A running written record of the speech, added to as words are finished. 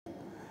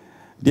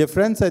Dear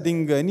friends, I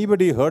think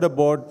anybody heard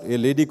about a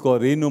lady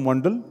called Renu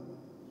Mandal?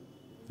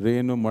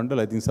 Renu Mandal,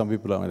 I think some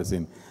people have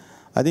seen.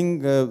 I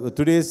think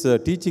today's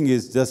teaching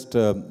is just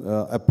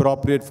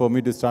appropriate for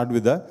me to start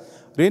with that.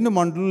 Renu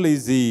Mandal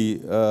is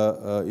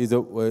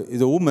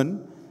a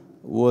woman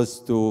who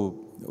was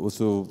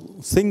to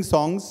sing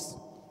songs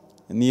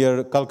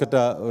near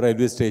Calcutta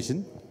railway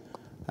station,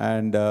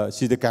 and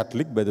she's a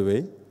Catholic, by the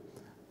way.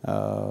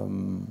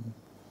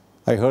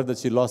 I heard that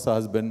she lost her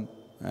husband,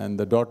 and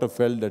the daughter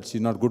felt that she's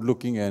not good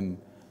looking and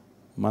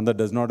mother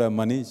does not have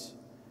money.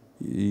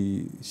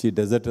 She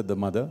deserted the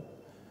mother.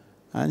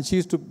 And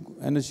she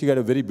had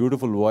a very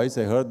beautiful voice.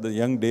 I heard the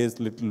young days,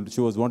 she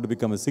was want to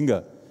become a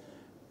singer.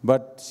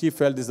 But she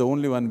felt this is the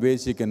only one way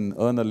she can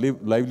earn a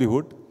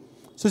livelihood.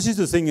 So she used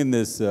to sing in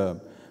this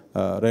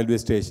railway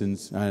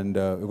stations and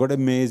got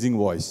an amazing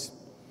voice.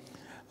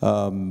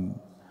 An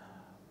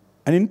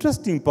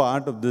interesting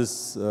part of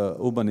this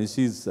woman is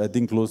she's, I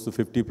think, close to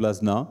 50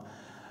 plus now.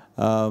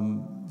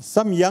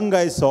 Some young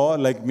guys saw,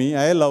 like me,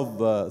 I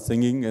love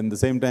singing, and at the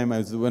same time,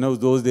 when I was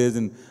those days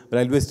in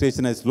railway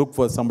station, I used to look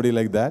for somebody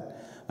like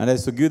that, and I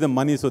used to give them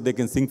money so they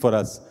can sing for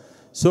us.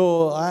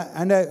 So,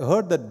 I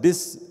heard that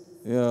this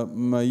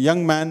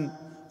young man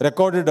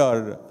recorded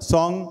our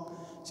song.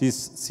 She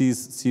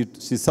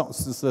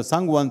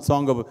sung one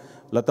song of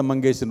Lata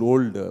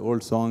Mangeshkar,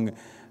 old song,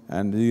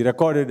 and he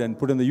recorded and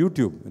put on the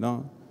YouTube,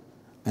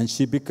 and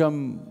she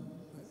became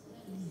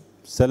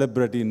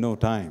celebrity in no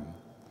time.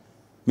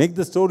 Make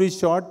the story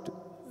short,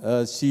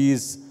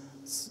 she's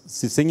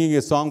singing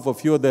a song for a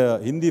few of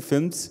the Hindi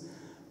films,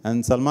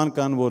 and Salman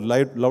Khan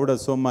loved her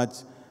so much,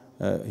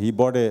 he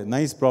bought a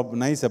nice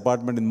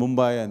apartment in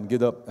Mumbai and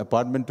gave the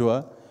apartment to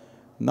her.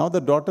 Now the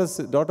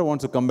daughter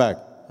wants to come back,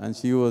 and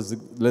she was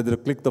let her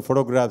click the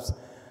photographs.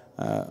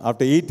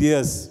 After 8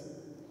 years,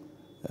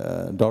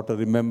 daughter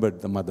remembered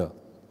the mother.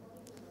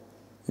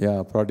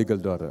 Yeah, prodigal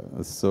daughter.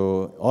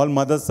 So all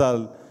mothers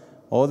are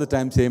all the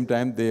time, same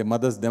time, the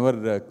mothers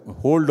never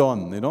hold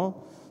on,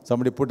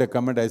 Somebody put a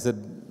comment, I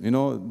said,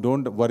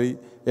 don't worry.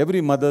 Every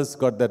mother's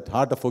got that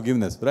heart of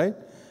forgiveness, right?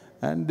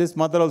 And this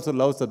mother also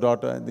loves the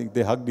daughter. I think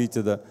they hugged each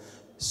other.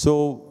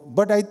 So,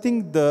 but I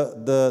think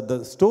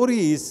the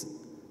story is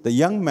the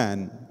young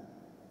man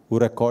who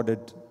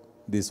recorded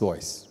this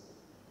voice.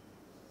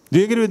 Do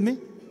you agree with me?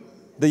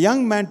 The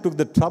young man took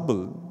the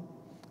trouble,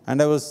 and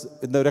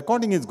the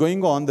recording is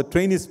going on, the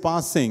train is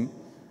passing,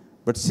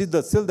 but still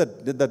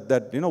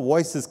that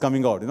voice is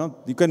coming out.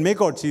 You can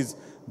make out she's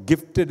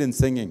gifted in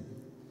singing.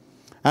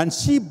 And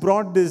she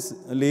brought this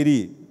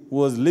lady who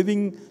was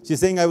living,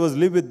 she's saying, I was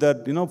live with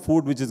that,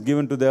 food which is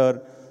given to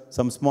their,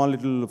 some small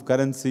little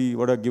currency,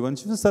 whatever given.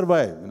 She will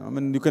survive.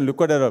 You can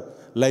look at her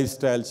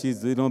lifestyle.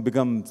 She's,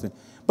 become.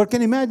 But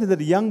can you imagine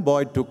that a young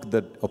boy took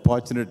that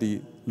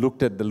opportunity,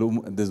 looked at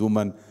this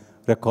woman,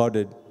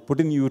 recorded, put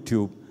in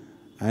YouTube,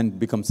 and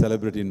become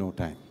celebrity in no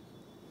time.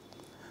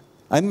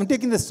 I'm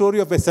taking the story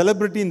of a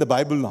celebrity in the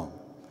Bible now,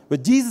 where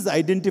Jesus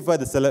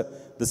identified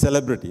the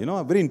celebrity.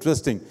 Very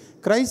interesting.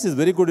 Christ is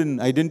very good in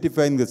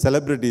identifying the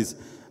celebrities,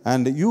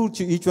 and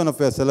each one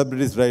of our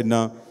celebrities right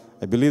now,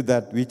 I believe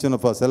that each one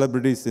of our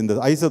celebrities in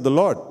the eyes of the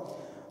Lord.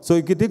 So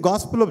you can take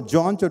Gospel of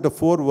John chapter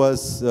 4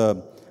 verse,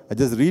 I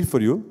just read for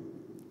you.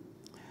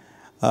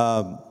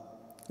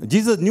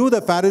 Jesus knew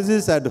the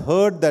Pharisees had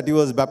heard that he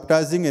was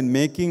baptizing and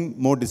making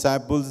more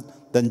disciples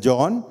than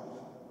John.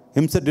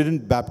 Himself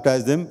didn't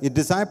baptize them. His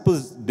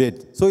disciples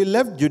did. So he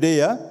left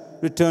Judea,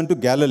 returned to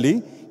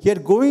Galilee. He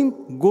had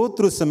go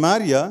through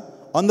Samaria.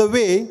 On the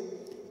way,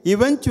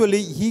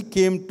 eventually he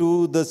came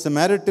to the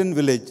Samaritan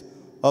village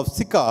of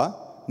Sychar,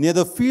 near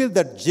the field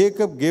that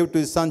Jacob gave to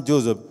his son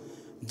Joseph.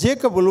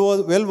 Jacob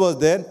well was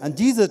there, and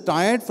Jesus,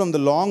 tired from the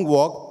long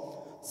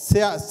walk,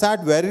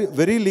 sat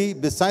wearily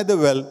beside the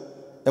well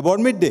about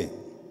midday.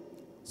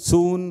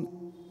 Soon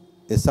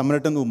a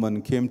Samaritan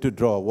woman came to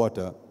draw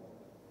water.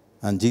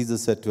 And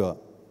Jesus said to her,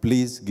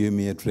 please give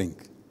me a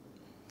drink.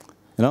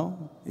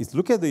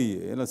 Look at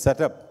the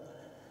setup.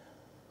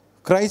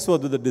 Christ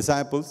was with the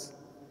disciples,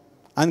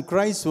 and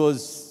Christ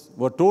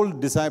told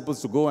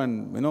disciples to go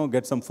and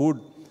get some food,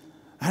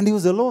 and he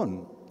was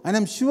alone. And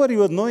I'm sure he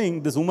was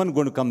knowing this woman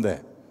going to come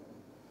there.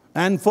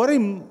 And for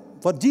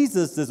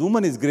Jesus, this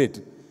woman is great,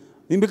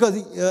 because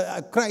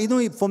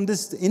from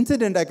this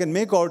incident I can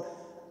make out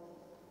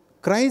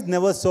Christ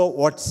never saw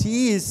what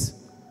she is.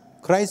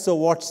 Christ saw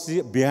what's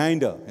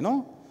behind her,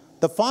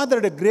 The Father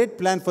had a great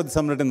plan for the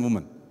Samaritan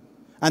woman.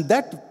 And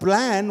that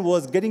plan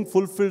was getting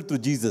fulfilled through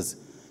Jesus.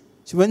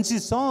 When she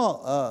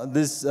saw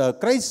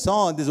Christ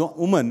saw this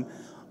woman,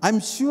 I'm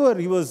sure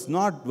he was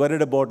not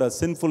worried about her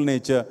sinful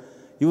nature.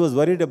 He was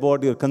worried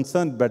about your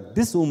concern, but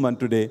this woman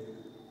today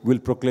will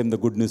proclaim the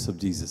goodness of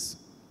Jesus.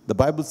 The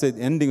Bible says,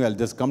 ending, I'll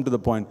just come to the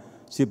point,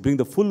 she bring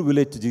the full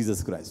village to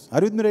Jesus Christ. Are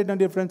you with me right now,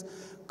 dear friends?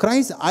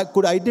 Christ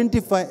could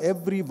identify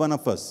every one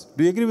of us.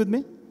 Do you agree with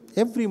me?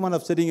 Every one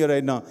of sitting here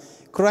right now.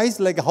 Christ,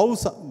 like how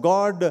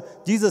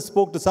Jesus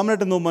spoke to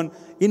Samaritan woman,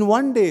 in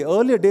one day,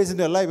 earlier days in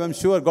your life, I'm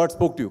sure God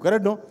spoke to you.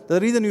 Correct, no? The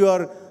reason you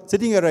are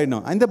sitting here right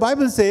now. And the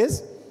Bible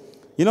says,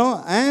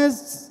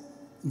 as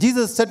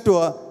Jesus said to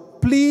her,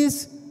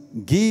 please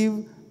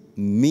give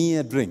me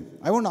a drink.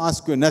 I want to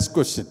ask you a next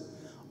question.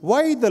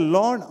 Why the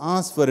Lord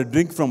asked for a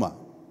drink from her?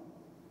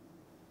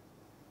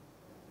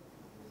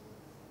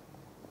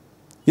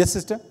 Yes,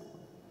 sister?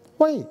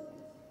 Why?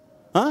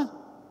 Huh?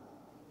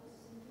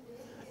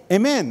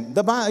 Amen.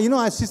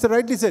 As sister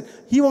rightly said,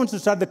 he wants to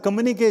start the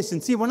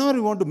communication. See, whenever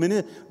you want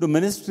to do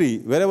ministry,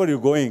 wherever you're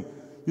going,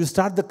 you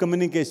start the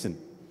communication.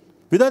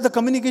 Without the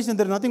communication,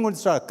 there's nothing going to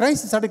start.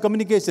 Christ started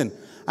communication.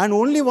 And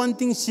only one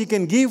thing she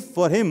can give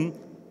for him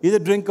is a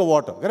drink of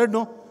water. Correct?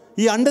 No?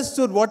 He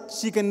understood what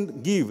she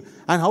can give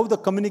and how the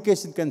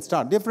communication can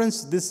start. Dear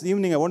friends, this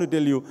evening I want to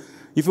tell you,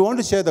 if you want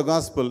to share the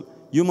gospel,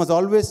 you must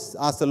always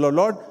ask the Lord,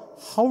 Lord,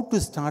 how to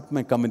start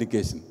my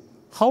communication?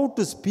 How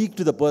to speak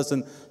to the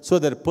person so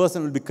that the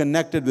person will be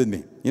connected with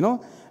me,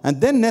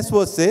 And then next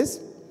verse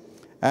says,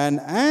 and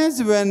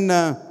as when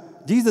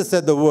Jesus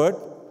said the word,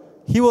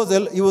 he was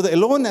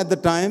alone at the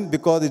time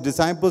because his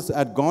disciples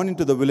had gone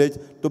into the village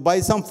to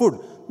buy some food.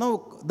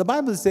 Now, the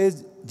Bible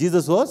says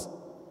Jesus was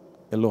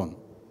alone.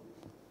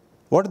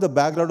 What is the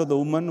background of the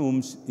woman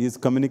whom he is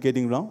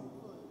communicating now?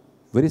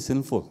 Very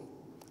sinful.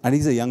 And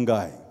he's a young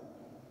guy.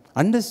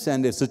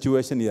 Understand the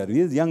situation here.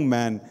 He is a young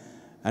man,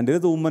 and there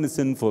is a woman is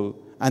sinful,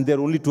 and there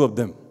are only two of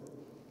them.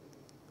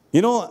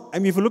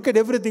 If you look at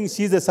everything,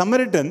 she's a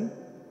Samaritan,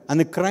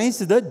 and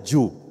Christ is the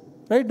Jew.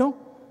 Right, no?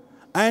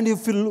 And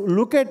if you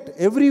look at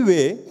every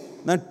way,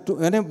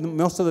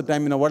 most of the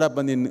time, what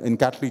happened in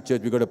Catholic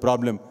Church, we got a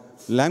problem.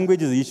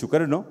 Language is the issue,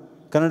 correct, no?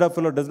 Kannada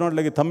fellow does not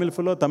like a Tamil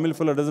fellow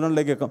does not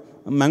like a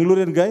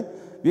Mangalorean guy.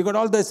 We got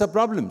all these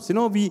problems.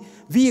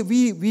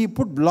 We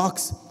put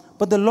blocks.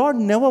 But the Lord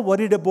never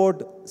worried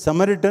about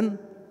Samaritan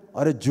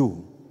or a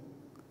Jew.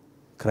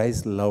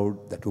 Christ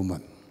loved that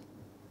woman.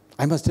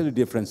 I must tell you,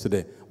 dear friends,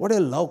 today, what a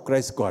love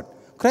Christ got.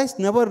 Christ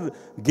never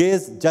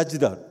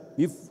judged her.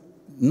 If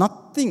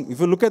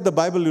you look at the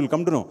Bible, you will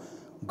come to know,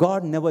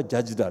 God never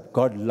judged her.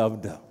 God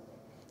loved her.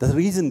 That's the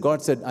reason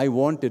God said, I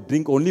want a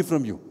drink only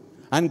from you.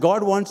 And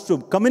God wants to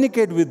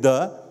communicate with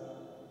her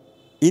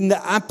in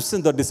the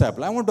absence of the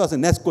disciple. I want to ask the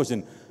next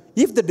question.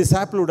 If the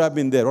disciple would have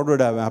been there, what would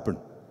have happened?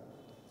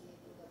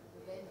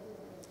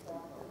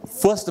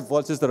 First of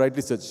all, Sister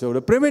rightly said, she would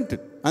have prevented.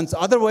 And so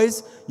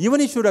otherwise,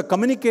 even if she would have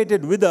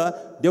communicated with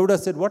her, they would have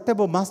said, what type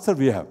of master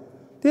we have?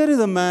 There is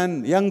a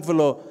man, young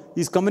fellow,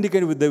 he's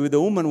communicating with the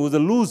woman who's a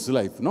loose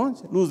life.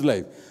 Loose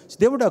life. So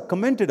they would have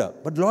commented her,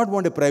 but Lord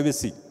wanted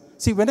privacy.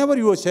 See, whenever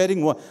you are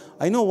sharing,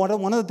 I know one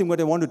of the things what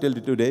I want to tell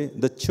you today,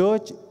 the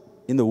church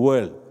in the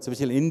world,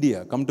 especially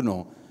India, come to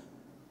know,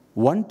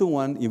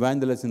 one-to-one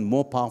evangelism is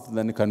more powerful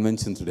than a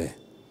convention today.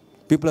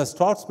 People have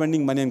stopped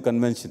spending money on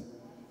convention.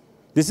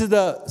 This is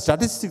the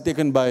statistic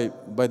taken by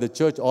the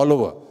church all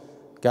over,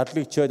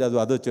 Catholic Church as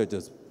well as other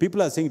churches.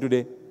 People are saying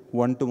today,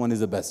 one-to-one is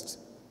the best.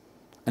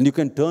 And you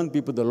can turn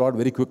people to the Lord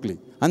very quickly.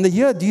 And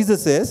here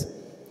Jesus says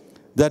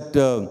that,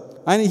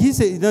 and he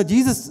said,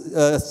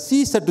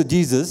 she said to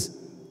Jesus,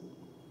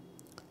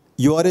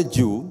 you are a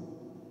Jew,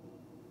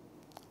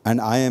 and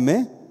I am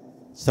a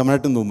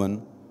Samaritan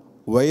woman.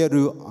 Why are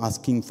you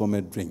asking for my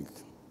drink?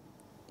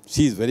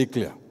 She is very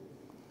clear.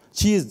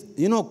 She is,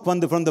 from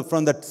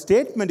that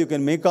statement you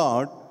can make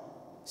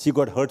out, she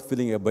got hurt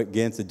feeling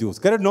against the Jews.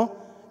 Correct? No?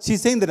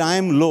 She's saying that I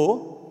am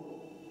low,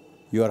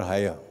 you are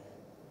higher.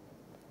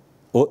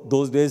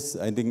 Those days,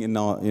 I think in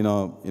our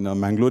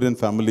Mangalorean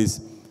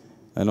families,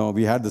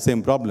 we had the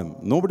same problem.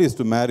 Nobody used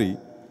to marry.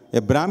 A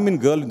Brahmin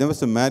girl never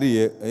used to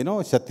marry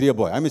a Kshatriya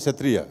boy. I'm a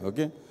Kshatriya,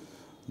 okay?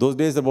 Those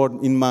days,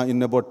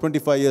 in about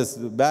 25 years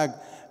back,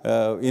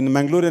 in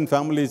Mangalorean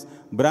families,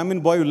 Brahmin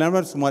boy will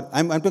never marry.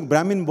 I'm talking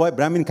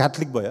Brahmin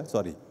Catholic boy,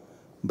 sorry.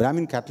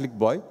 Brahmin Catholic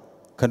boy,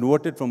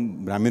 converted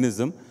from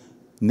Brahminism,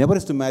 never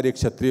used to marry a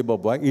Kshatriya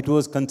boy. It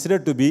was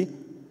considered to be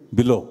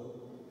below.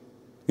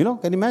 Can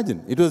you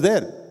imagine? It was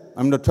there.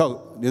 I'm not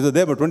talking. It was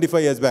there about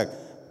 25 years back.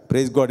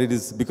 Praise God, it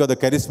is because of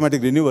the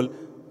charismatic renewal,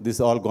 this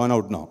is all gone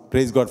out now.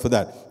 Praise God for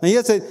that. And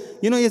here says,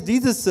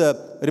 Jesus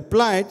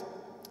replied,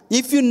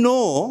 if you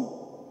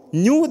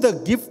knew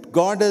the gift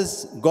God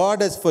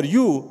has for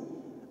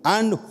you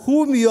and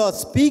whom you are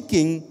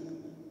speaking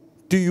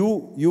to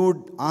you, you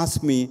would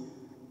ask me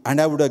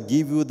and I would have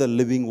give you the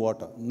living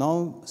water.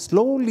 Now,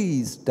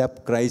 slowly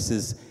step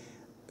Christ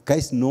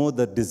knows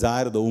the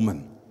desire of the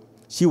woman.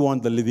 She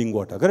wants the living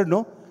water. Correct?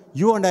 No?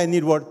 You and I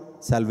need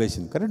what?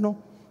 Salvation. Correct?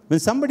 No? When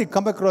somebody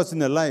come across in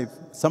your life,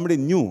 somebody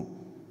new,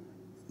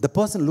 the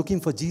person looking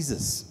for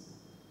Jesus.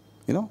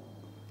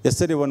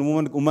 Yesterday one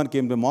woman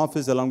came to my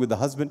office along with the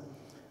husband.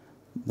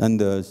 And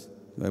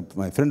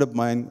my friend of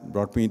mine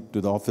brought me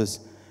to the office.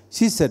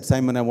 She said,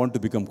 Simon, I want to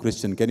become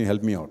Christian. Can you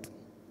help me out?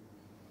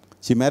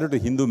 She married a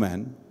Hindu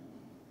man.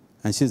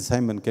 And she said,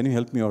 Simon, can you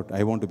help me out?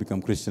 I want to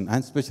become Christian.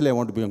 And especially I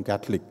want to become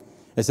Catholic.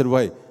 I said,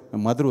 why? My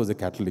mother was a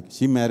Catholic.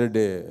 She married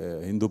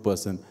a Hindu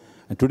person.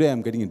 And today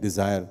I'm getting a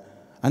desire.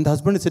 And the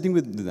husband is sitting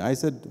with me. I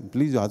said,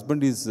 please, your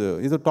husband is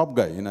a top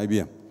guy in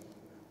IBM.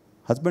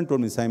 Husband told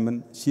me,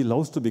 Simon, she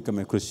loves to become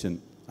a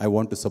Christian. I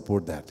want to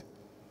support that.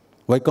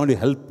 Why can't you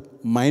help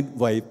my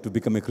wife to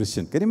become a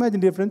Christian? Can you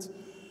imagine, dear friends?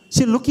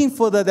 She's looking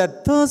for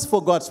that thirst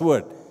for God's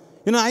word.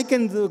 You know, I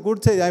can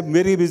good say, I'm a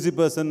very busy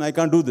person, I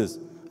can't do this.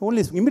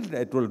 Only immediately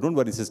I told her, don't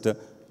worry, sister,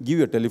 give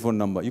your telephone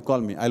number, you call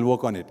me, I'll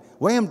work on it.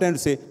 Why I'm trying to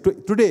say,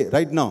 today,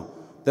 right now,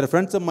 there are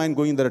friends of mine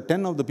going, there are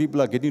 10 of the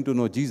people are getting to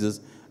know Jesus,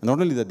 and not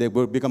only that, they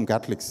become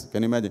Catholics.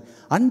 Can you imagine?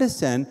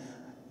 Understand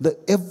that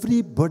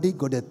everybody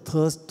got a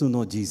thirst to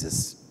know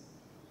Jesus.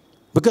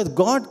 Because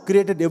God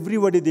created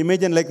everybody the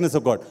image and likeness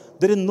of God.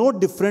 There is no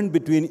difference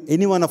between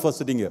any one of us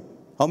sitting here.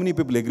 How many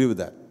people agree with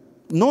that?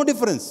 No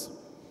difference.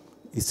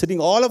 He's sitting,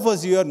 all of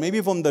us here,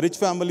 maybe from the rich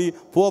family,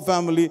 poor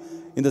family,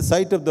 in the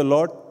sight of the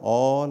Lord,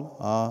 all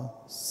are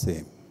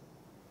same.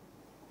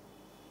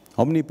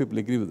 How many people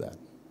agree with that?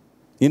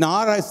 In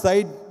our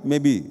sight,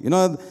 maybe. You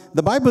know,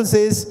 the Bible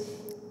says,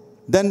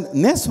 then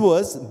next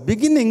verse,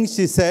 beginning,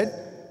 she said,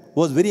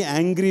 was very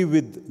angry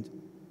with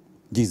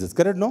Jesus.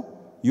 Correct, no?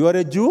 You are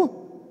a Jew,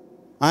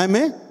 I am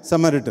a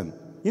Samaritan.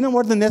 You know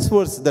what the next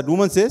verse, that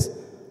woman says?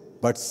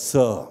 But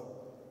sir,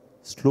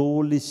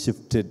 slowly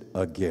shifted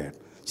again.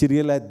 She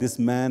realized this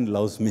man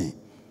loves me.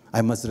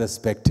 I must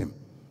respect him.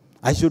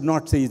 I should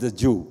not say he's a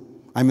Jew.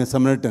 I'm a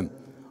Samaritan.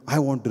 I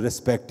want to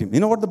respect him. You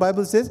know what the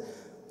Bible says?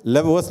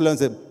 Verse 11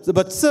 says,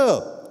 but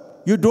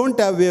sir, you don't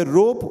have a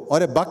rope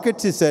or a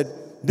bucket, she said.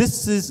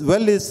 This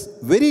well is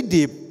very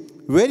deep.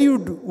 Where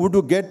would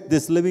you get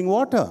this living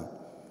water?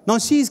 Now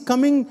she is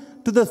coming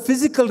to the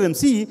physical realm.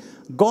 See,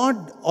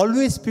 God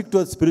always speaks to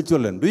a spiritual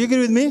realm. Do you agree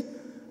with me?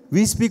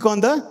 We speak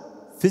on the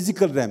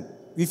physical realm.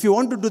 If you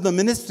want to do the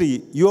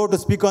ministry, you have to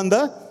speak on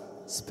the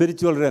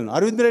spiritual realm. Are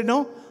you with me right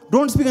now?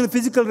 Don't speak on the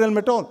physical realm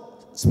at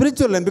all.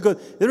 Spiritual realm, because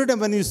every time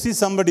when you see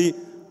somebody,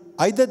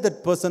 either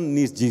that person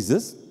needs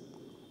Jesus,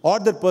 or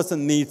that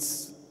person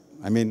needs,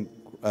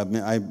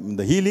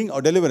 the healing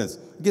or deliverance.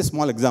 I'll give a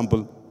small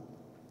example.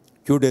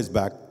 Few days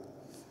back,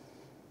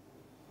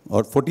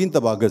 or 14th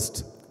of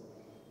August,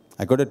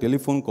 I got a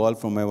telephone call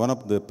from one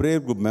of the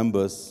prayer group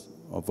members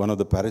of one of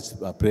the parish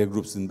prayer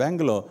groups in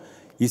Bangalore.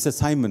 He said,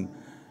 Simon,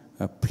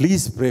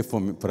 please pray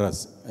for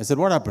us. I said,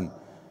 what happened?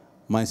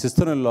 My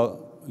sister-in-law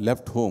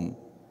left home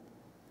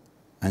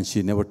and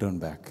she never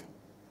turned back.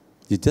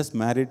 She just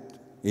married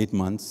 8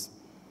 months.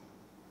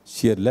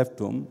 She had left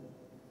home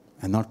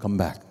and not come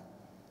back.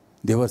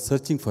 They were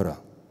searching for her.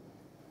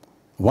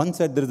 One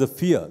side there is a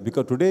fear,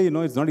 because today,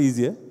 it's not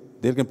easier.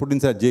 They can put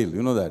inside jail,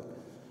 you know that.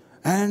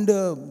 And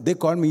they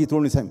called me, he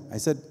told me, Simon. I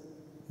said,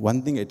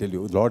 one thing I tell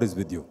you, the Lord is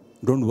with you.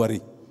 Don't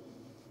worry.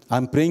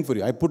 I'm praying for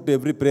you. I put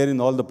every prayer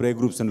in all the prayer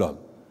groups and all.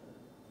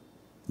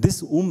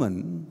 This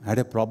woman had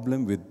a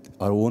problem with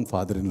her own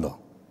father-in-law.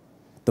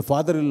 The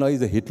father-in-law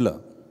is a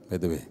Hitler, by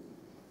the way.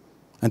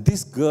 And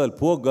this girl,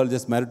 poor girl,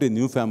 just married to a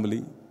new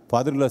family.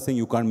 Father-in-law saying,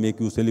 you can't make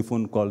use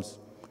telephone calls.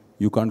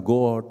 You can't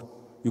go out.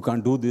 You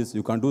can't do this.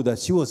 You can't do that.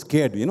 She was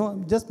scared,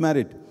 just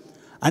married.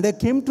 And I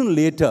came to know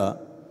later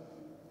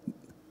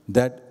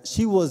that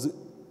she was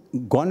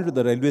gone into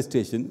the railway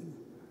station,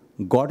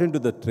 got into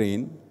the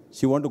train.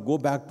 She wanted to go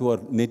back to her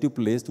native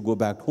place to go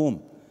back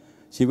home.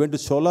 She went to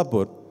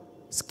Sholapur,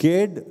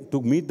 scared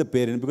to meet the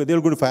parents because they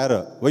were going to fire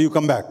her. Why you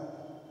come back?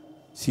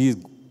 She is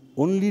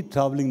only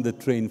traveling the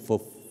train for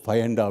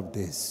 5.5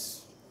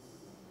 days.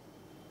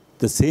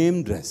 The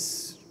same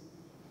dress.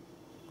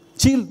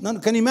 Now,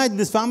 can you imagine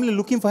this family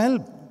looking for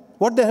help?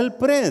 What the help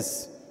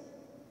prays?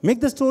 Make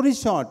the story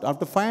short.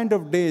 After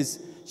 5.5 days,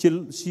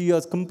 she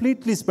has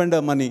completely spent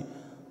her money.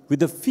 With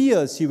the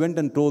fear, she went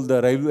and told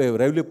the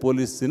railway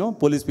police,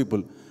 police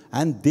people.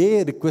 And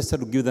they requested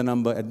to give the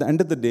number. At the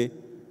end of the day,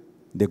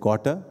 they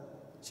got her.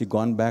 She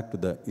gone back to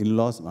the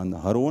in-laws and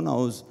her own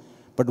house.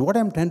 But what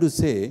I'm trying to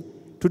say,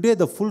 today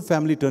the full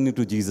family turned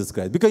into Jesus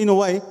Christ. Because you know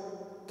why?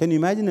 Can you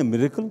imagine a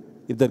miracle?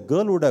 If that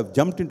girl would have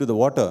jumped into the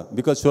water,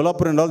 because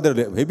Sholapur and all, there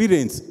are heavy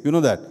rains, you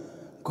know that.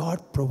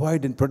 God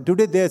provided.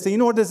 Today they are saying, you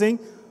know what they're saying?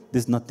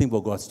 There's nothing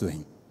for God's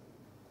doing.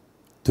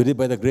 Today,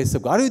 by the grace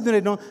of God, are you with me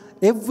right now?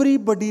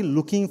 Everybody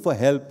looking for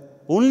help.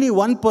 Only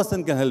one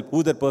person can help.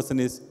 Who that person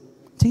is?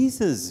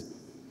 Jesus.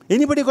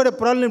 Anybody got a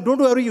problem? Don't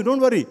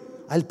worry.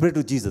 I'll pray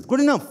to Jesus. Good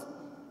enough.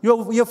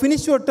 You have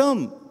finished your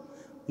term.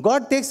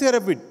 God takes care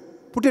of it.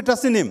 Put your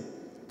trust in Him.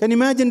 Can you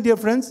imagine, dear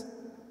friends?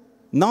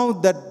 Now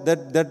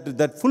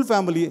that full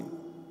family,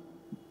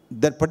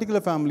 that particular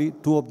family,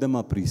 2 of them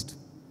are priests.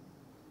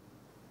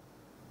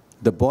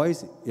 The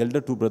boys,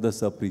 elder 2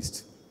 brothers are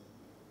priests.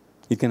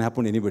 It can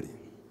happen to anybody.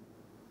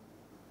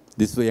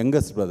 This is the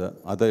youngest brother.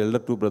 Other elder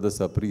 2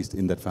 brothers are priests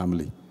in that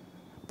family.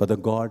 But the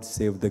God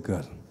saved the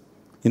girl.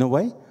 You know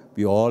why?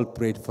 We all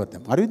prayed for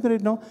them. Are you with me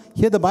right now?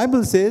 Here the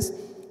Bible says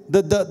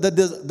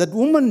that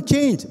woman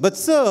changed. But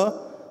sir,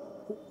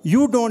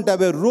 you don't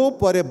have a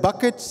rope or a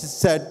bucket, she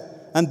said,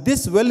 and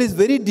this well is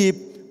very deep.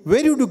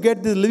 Where do you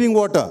get this living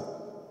water?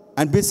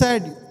 And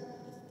beside,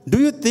 do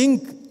you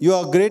think you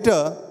are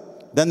greater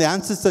than the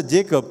ancestor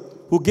Jacob,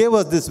 who gave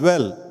us this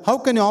well? How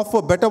can you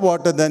offer better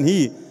water than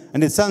he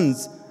and his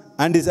sons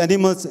and his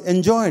animals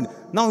enjoyed?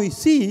 Now you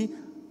see,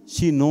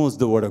 she knows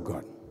the word of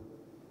God.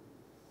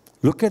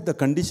 Look at the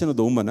condition of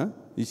the woman. Huh?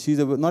 She's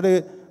not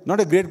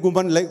a great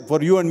woman like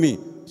for you and me.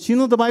 She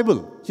knows the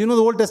Bible. She knows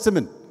the Old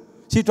Testament.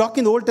 She talks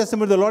in the Old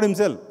Testament with the Lord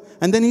Himself.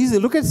 And then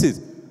look at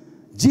this.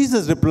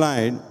 Jesus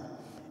replied,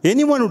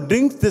 anyone who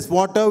drinks this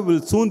water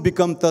will soon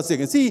become thirsty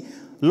again. See,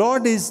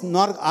 Lord is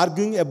not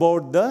arguing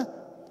about the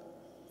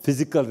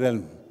physical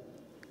realm.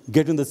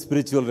 Get in the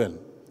spiritual realm.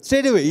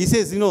 Straight away, he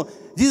says,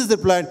 Jesus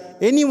replied,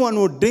 anyone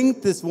who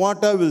drinks this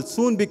water will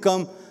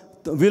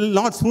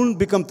not soon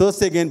become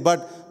thirsty again,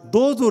 but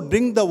those who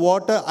drink the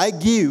water I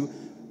give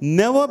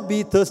never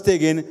be thirsty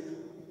again.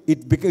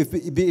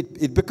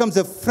 It becomes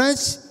a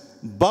fresh,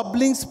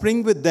 bubbling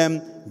spring with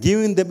them,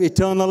 giving them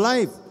eternal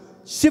life.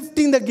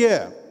 Shifting the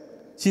gear.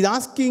 She's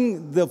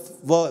asking the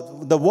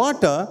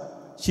water,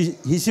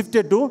 he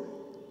shifted to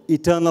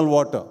eternal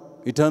water,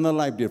 eternal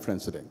life, dear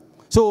friends, today.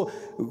 So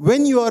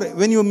when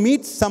you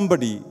meet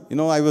somebody,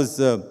 I was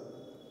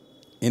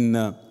in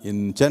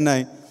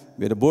Chennai,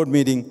 we had a board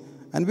meeting,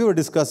 and we were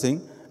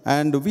discussing,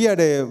 and we had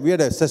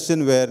a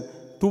session where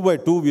 2 by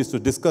 2 we used to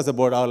discuss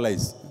about our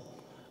lives.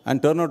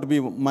 And turned out to be,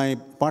 my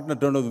partner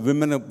turned out to be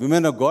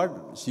women of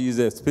God. She is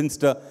a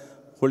spinster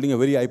holding a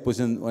very high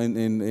position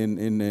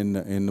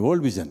in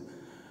World Vision.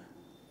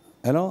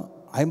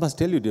 I must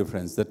tell you, dear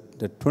friends,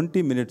 that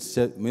 20 minutes,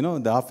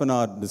 the half an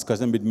hour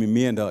discussion between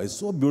me and her is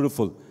so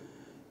beautiful.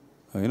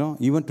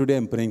 Even today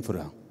I'm praying for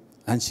her.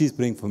 And she's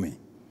praying for me.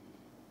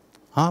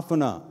 Half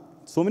an hour.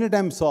 So many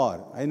times saw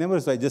her.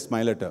 I just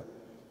smile at her.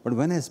 But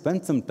when I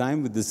spent some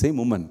time with the same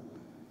woman,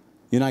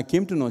 I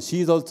came to know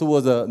she also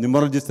was a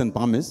numerologist and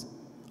palmist.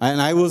 And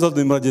I was also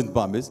a numerologist and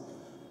palmist.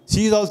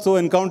 She also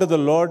encountered the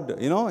Lord,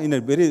 in a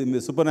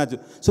very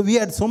supernatural. So we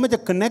had so much a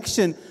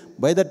connection.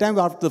 By the time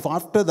after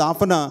the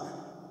half an hour,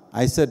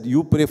 I said,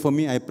 you pray for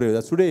me, I pray.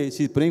 That's today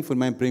she's praying for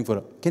me, I'm praying for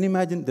her. Can you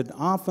imagine that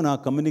half an hour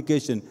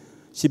communication,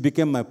 she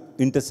became my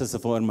intercessor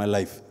for my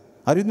life.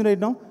 Are you with me right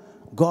now?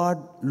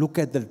 God, look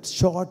at the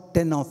short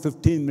 10 or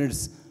 15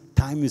 minutes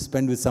time you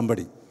spend with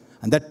somebody.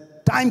 And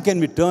that time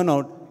can be turned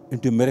out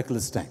into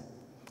miraculous time.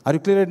 Are you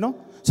clear right now?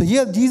 So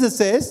here Jesus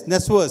says,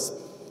 next verse,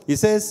 he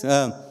says,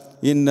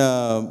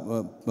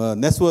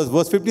 next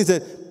verse 15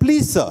 says,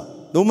 please sir,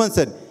 the woman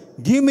said,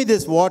 give me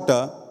this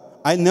water,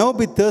 I'll never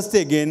be thirsty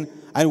again,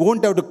 I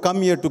won't have to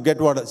come here to get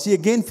water. She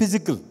again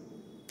physical.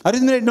 Are you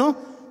with me right now?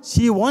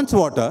 She wants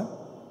water,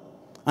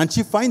 and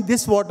she finds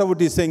this water, what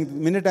he's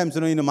saying, many times,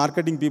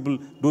 marketing people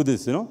do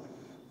this,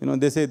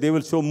 they say they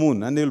will show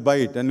moon, and they will buy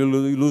it, and you will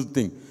lose the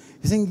thing.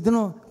 He's saying,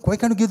 why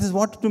can't you give this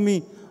water to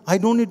me? I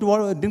don't need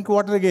to drink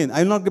water again.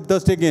 I will not get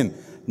thirsty again.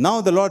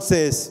 Now the Lord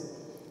says,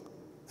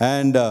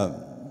 and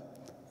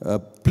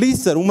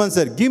please sir, woman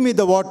said, give me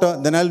the water,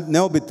 then I'll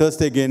never be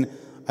thirsty again.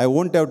 I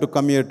won't have to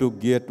come here to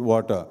get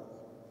water.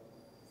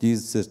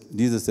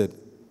 Jesus said,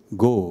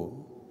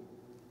 go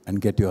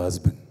and get your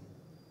husband.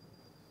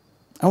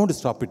 I want to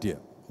stop it here.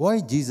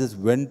 Why Jesus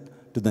went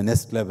to the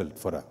next level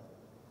for her?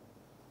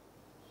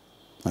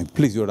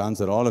 Please, you would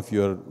answer. All of you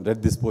have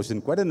read this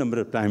portion quite a number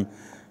of times.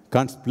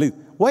 Please.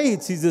 Why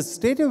Jesus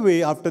straight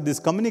away after this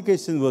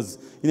communication was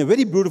in a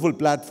very beautiful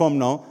platform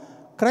now,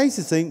 Christ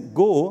is saying,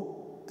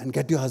 go and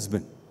get your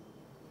husband.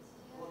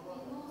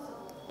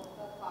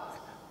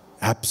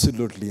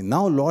 Absolutely.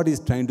 Now Lord is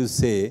trying to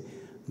say,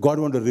 God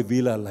wants to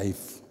reveal our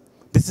life.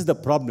 This is the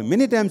problem.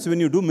 Many times when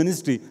you do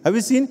ministry, have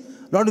you seen?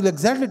 Lord will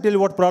exactly tell you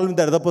what problem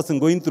the other person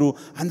going through,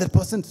 and that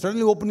person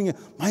suddenly opening it.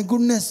 My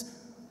goodness,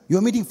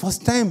 you're meeting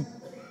first time.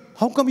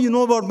 How come you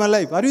know about my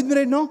life? Are you with me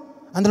right now?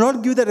 And the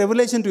Lord give the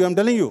revelation to you. I'm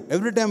telling you,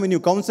 every time when you're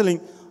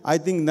counseling, I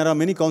think there are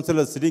many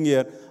counselors sitting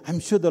here. I'm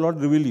sure the Lord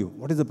reveal you.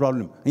 What is the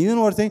problem? And you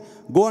know what I'm saying?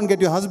 Go and get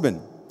your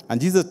husband.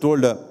 And Jesus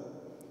told her,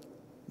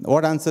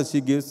 what answer she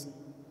gives?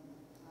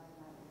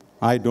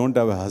 I don't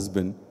have a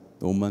husband.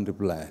 The woman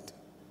replied.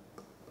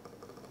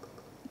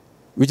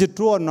 Which is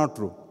true or not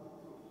true?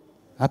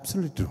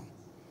 Absolutely true.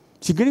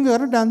 She's getting the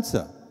correct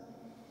answer.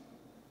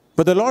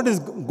 But the Lord is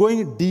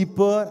going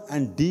deeper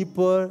and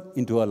deeper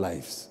into our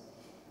lives.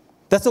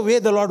 That's the way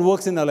the Lord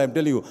works in our life, I'm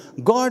telling you.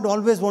 God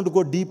always wants to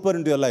go deeper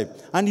into your life.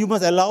 And you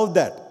must allow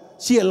that.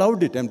 She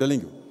allowed it, I'm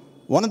telling you.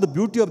 One of the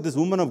beauty of this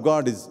woman of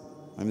God is,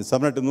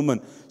 Samaritan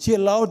woman, she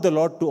allowed the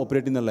Lord to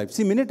operate in her life.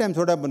 See, many times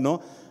what happens,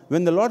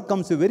 when the Lord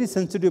comes to a very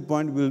sensitive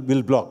point,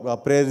 we'll block. Our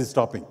prayer is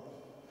stopping.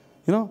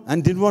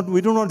 And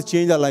we don't want to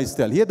change our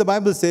lifestyle. Here the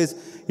Bible says,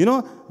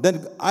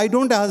 that I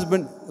don't have a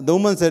husband. The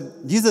woman said,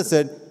 Jesus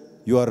said,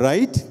 you are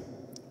right.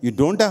 You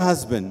don't have a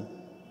husband.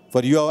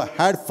 For you have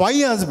had 5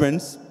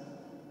 husbands.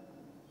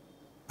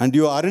 And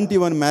you aren't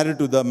even married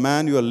to the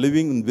man you are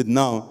living with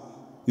now.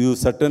 You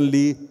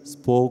certainly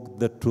spoke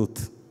the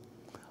truth.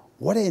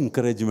 What an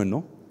encouragement,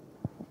 no?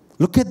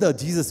 Look at the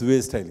Jesus way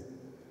style.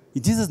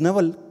 Jesus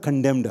never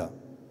condemned her.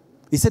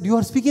 He said, you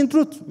are speaking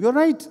truth. You are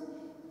right.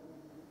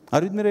 Are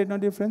you with me right now,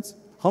 dear friends?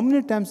 How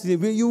many times you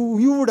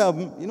would have,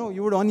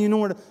 you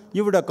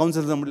would have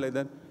counseled somebody like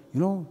that.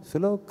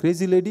 Fellow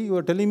crazy lady, you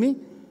are telling me,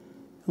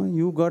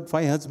 you got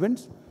 5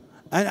 husbands.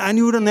 And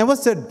you would have never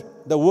said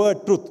the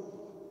word truth.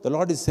 The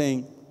Lord is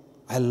saying,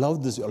 I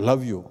love this, I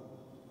love you.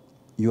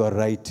 You are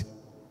right.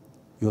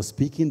 You are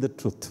speaking the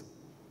truth.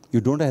 You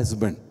don't have a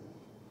husband.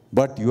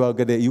 But you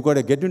got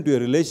to get into your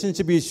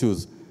relationship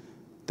issues.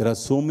 There are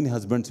so many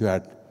husbands you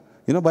had.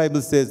 You know,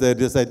 Bible says that,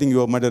 this, I think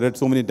you might have read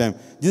so many times.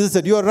 Jesus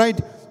said, you are right,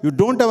 you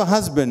don't have a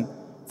husband,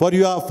 for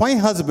you have 5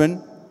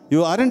 husbands,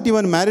 you aren't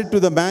even married to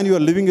the man you are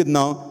living with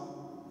now.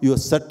 You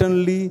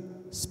certainly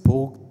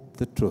spoke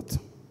the truth.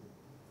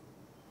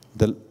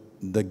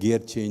 The gear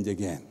changed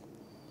again.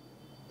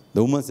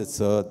 The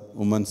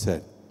woman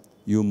said,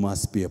 you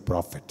must be a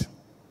prophet.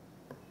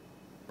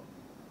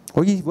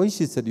 Why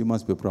she said you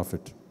must be a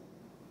prophet?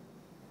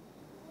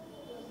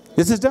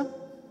 Yes, sister?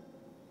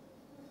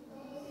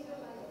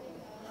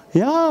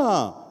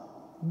 Yeah.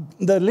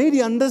 The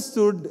lady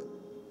understood.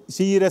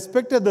 She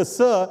respected the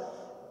sir.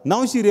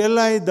 Now she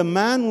realized the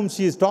man whom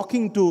she is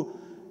talking to,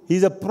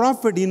 he's a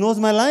prophet. He knows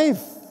my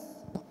life.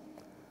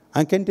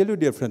 I can tell you,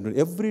 dear friend,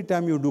 every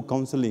time you do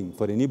counseling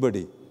for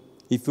anybody,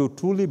 if you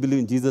truly believe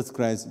in Jesus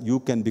Christ, you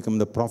can become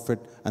the prophet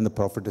and the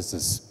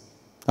prophetesses.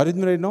 Are you with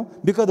me right now?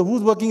 Because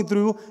who's working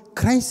through you?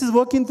 Christ is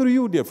working through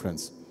you, dear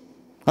friends.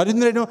 Are you with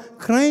me right now?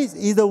 Christ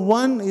is the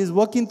one who is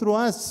working through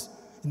us.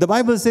 The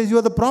Bible says you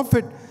are the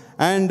prophet.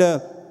 And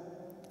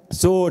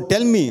so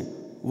tell me,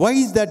 why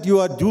is that you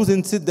are Jews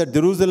insist that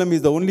Jerusalem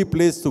is the only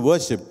place to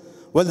worship?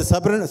 Well,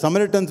 the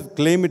Samaritans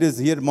claim it is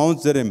here,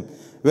 Mount Gerizim,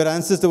 where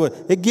ancestors were.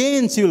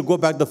 Again, she will go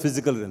back to the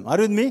physical realm. Are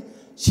you with me?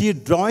 She is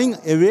drawing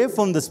away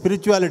from the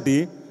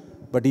spirituality,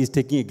 but he is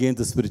taking against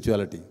the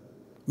spirituality.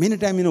 Many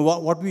times,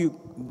 what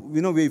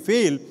we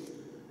fail,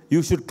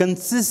 you should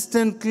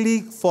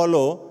consistently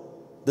follow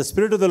the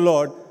Spirit of the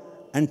Lord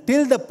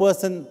until the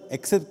person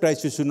accepts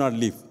Christ. You should not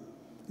leave.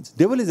 The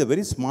devil is a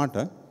very smart.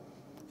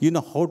 You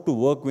know how to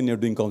work when you're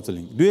doing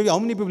counseling. How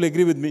many people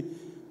agree with me?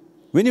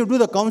 When you do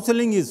the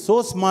counseling, he's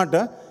so smart.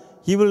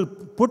 He will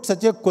put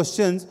such a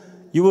questions,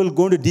 you will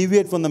go to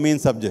deviate from the main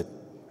subject.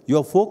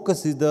 Your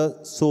focus is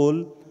the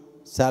soul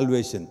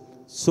salvation.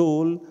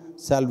 Soul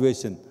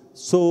salvation.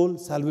 Soul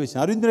salvation.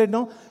 Are you right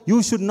now?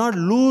 You should not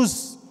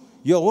lose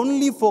your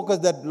only focus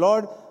that,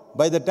 Lord,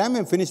 by the time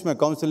I finish my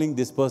counseling,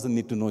 this person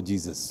needs to know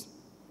Jesus.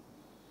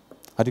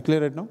 Are you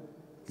clear right now?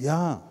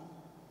 Yeah.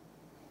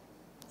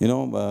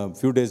 A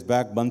few days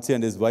back, Bansi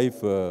and his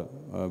wife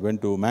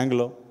went to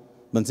Mangalore.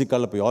 Bansi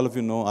Kalapi, all of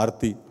you know,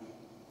 Arti.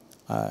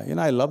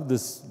 I love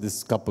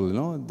this couple,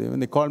 when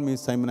they called me,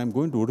 Simon, I'm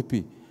going to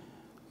Udupi,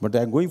 but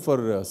I'm going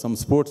for some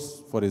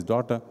sports for his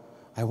daughter.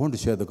 I want to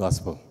share the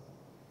gospel.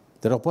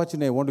 That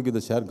opportunity, I want to give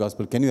the shared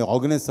gospel. Can you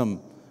organize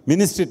some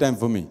ministry time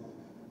for me?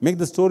 Make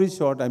the story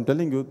short, I'm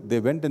telling you, they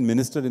went and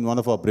ministered in one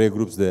of our prayer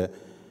groups there.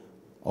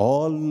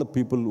 All the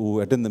people who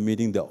attend the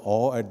meeting, they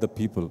awe at the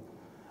people.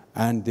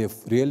 And they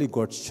really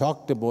got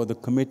shocked about the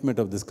commitment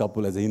of this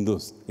couple as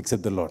Hindus,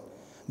 except the Lord.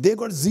 They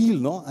got zeal,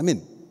 no? I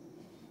mean,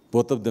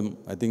 both of them,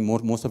 I think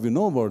most of you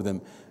know about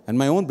them. And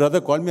my own brother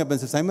called me up and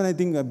said, Simon, I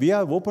think we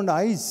have opened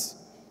eyes.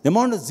 The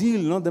amount of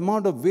zeal, the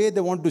amount of way they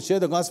want to share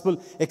the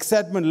gospel,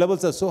 excitement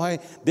levels are so high.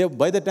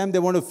 By the time they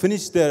want to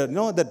finish their,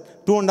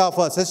 that 2.5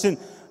 hour session,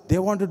 they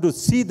wanted to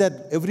see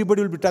that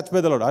everybody will be touched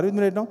by the Lord. Are you with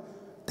me right now?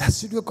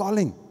 That's what you're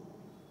calling.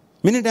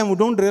 Many times we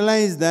don't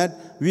realize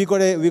that we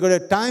got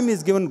a time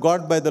is given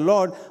God by the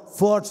Lord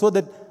so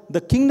that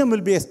the kingdom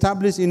will be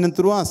established in and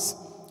through us.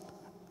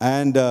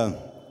 And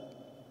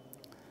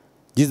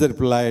Jesus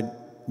replied,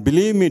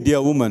 believe me,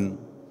 dear woman,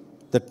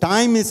 the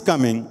time is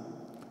coming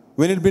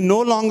when it will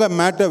no longer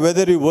matter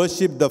whether you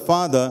worship the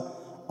Father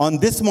on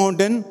this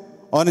mountain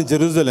or in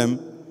Jerusalem.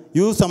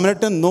 You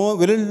Samaritans know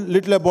very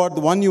little about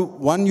the one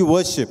you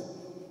worship,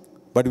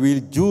 but we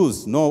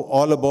Jews know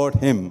all about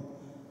him.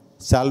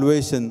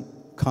 Salvation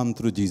come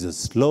through Jesus.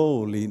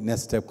 Slowly,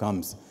 next step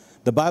comes.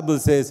 The Bible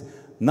says,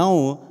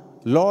 now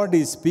Lord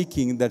is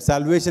speaking that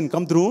salvation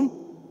come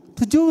through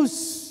the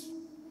Jews.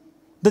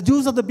 The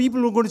Jews are the people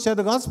who are going to share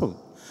the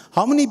gospel.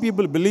 How many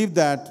people believe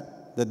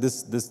that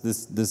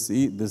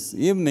this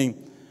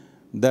evening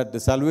that the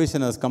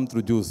salvation has come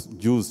through Jews?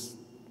 Jews.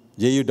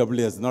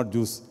 J-U-W-S, not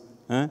Jews.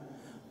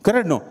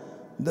 Correct? No.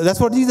 That's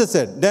what Jesus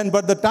said.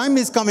 But the time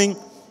is coming.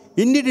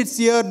 Indeed, it's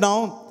here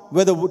now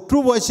where the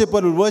true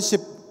worshipper will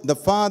worship the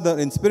Father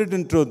in spirit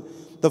and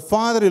truth. The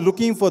Father is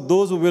looking for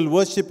those who will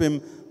worship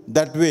him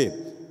that way.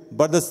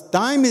 But the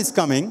time is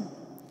coming,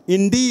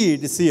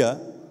 indeed it's here,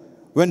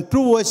 when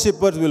true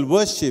worshippers will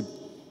worship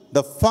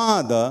the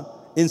Father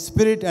in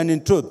spirit and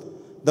in truth.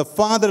 The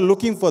Father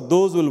looking for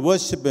those who will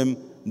worship him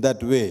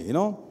that way,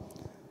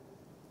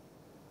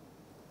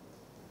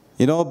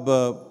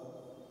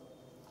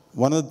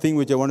 one of the things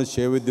which I want to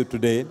share with you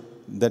today,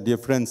 that dear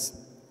friends,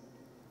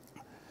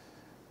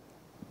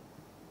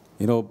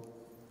 one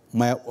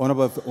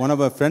of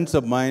my friends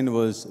of mine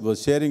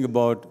was sharing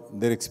about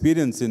their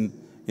experience in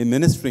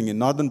ministering in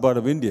northern part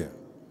of India.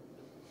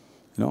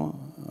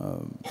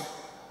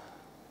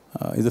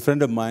 He's a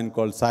friend of mine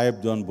called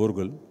Sahib John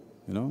Borgal,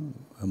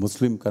 a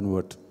Muslim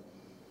convert.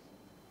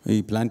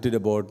 He planted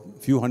about a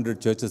few hundred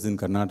churches in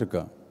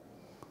Karnataka,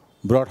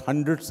 brought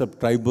hundreds of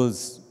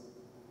tribals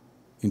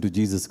into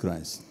Jesus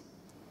Christ.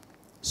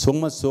 So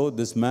much so,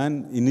 this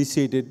man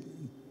initiated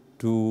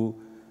to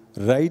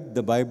write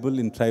the Bible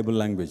in tribal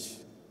language.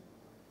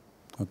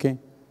 Okay?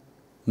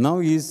 Now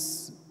he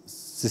is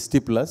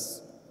 60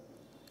 plus,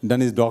 done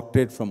his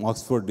doctorate from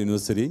Oxford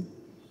University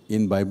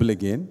in Bible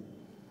again.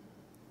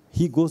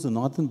 he goes to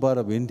northern part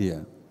of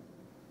India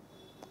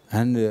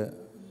and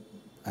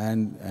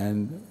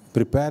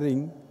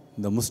preparing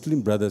the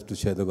Muslim brothers to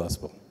share the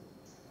gospel.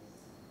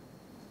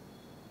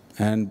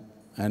 And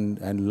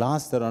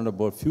last around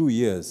about few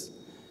years,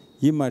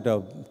 he might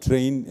have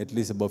trained at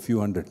least about few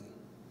hundred.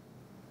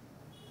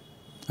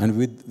 And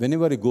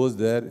whenever he goes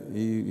there,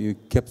 he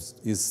kept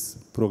his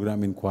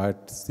program in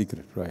quiet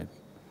secret, right?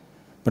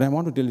 But I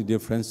want to tell you, dear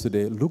friends,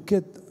 today, look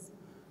at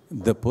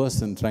the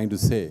person trying to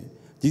say.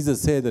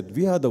 Jesus said that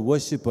we are the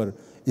worshiper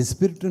in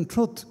spirit and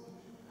truth.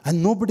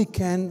 And nobody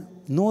can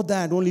know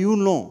that, only you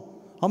know.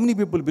 How many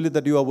people believe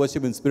that you are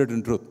worshiping in spirit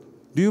and truth?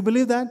 Do you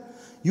believe that?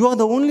 You are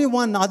the only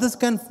one. Others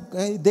can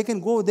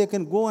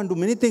go and do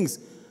many things.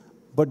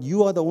 But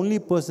you are the only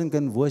person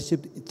can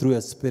worship through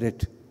a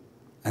spirit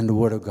and the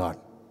word of God.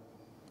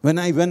 When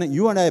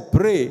you and I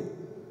pray,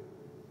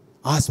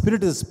 our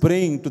spirit is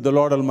praying to the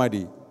Lord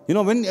Almighty. You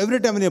know, every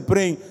time when you're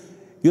praying,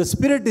 your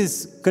spirit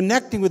is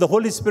connecting with the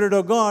Holy Spirit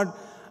of God,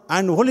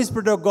 and the Holy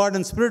Spirit of God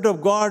and Spirit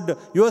of God,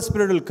 your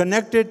spirit will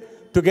connect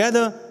it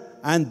together,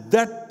 and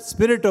that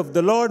Spirit of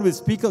the Lord will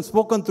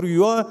spoken through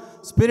your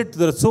spirit to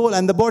the soul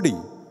and the body.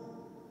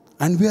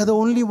 And we are the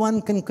only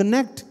one can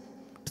connect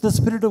to the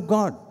Spirit of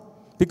God,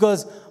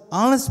 because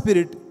our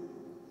spirit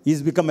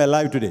is become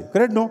alive today.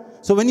 Correct? No?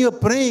 So when you are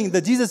praying,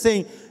 the Jesus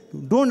saying,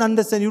 don't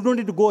understand, you don't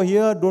need to go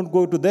here, don't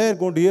go to there,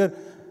 go to here.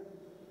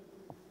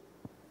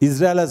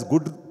 Israel's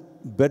good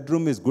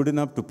bedroom is good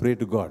enough to pray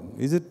to God.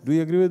 Is it? Do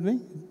you agree with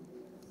me?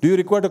 Do you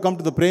require to come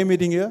to the prayer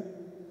meeting here?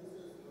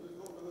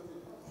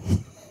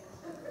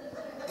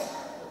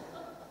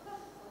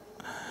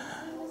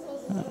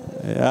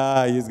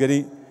 Yeah, he's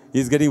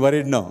getting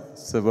worried now.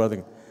 So,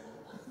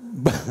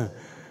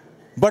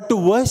 but to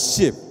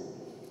worship,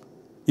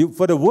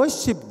 for the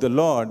worship the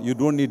Lord, you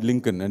don't need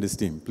Lincoln and his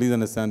team. Please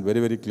understand very,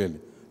 very clearly.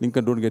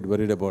 Lincoln, don't get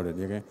worried about it.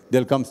 Okay?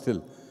 They'll come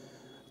still.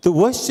 To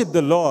worship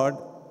the Lord,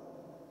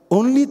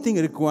 only thing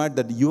required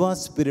that your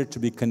spirit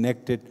should be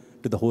connected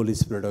to the Holy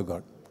Spirit of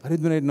God. Are you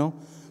with me right now?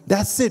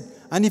 That's it.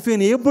 And if you're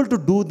able to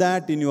do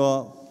that in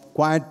your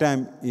quiet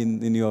time,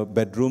 in your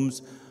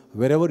bedrooms,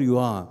 wherever you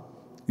are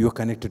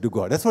connected to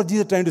God. That's what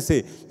Jesus is trying to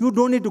say. You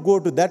don't need to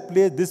go to that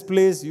place, this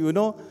place, you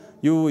know.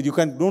 You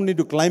don't need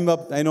to climb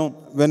up. I know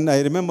when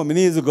I remember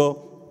many years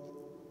ago,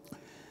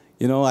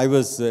 you know, I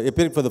was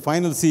appearing for the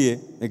final CA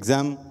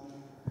exam,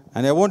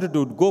 and I wanted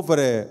to go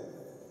to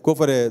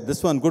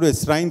a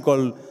shrine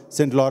called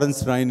St.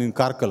 Lawrence Shrine in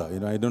Karkala. You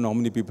know, I don't know how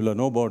many people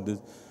know about this.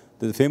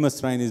 The famous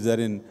shrine is there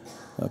in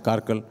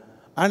Karkal.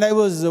 And I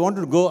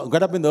wanted to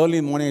get up in the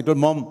early morning. I told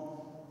Mom,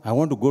 I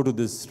want to go to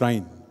this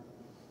shrine,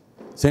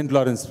 St.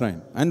 Lawrence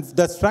Shrine. And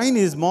that shrine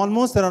is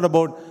almost around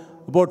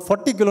about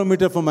 40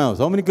 kilometers from my house.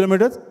 How many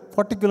kilometers?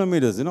 40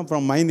 kilometers, you know,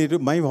 from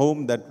my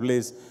home, that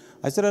place.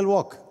 I said, I'll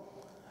walk.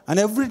 And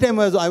every time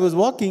I was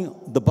walking,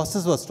 the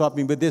buses were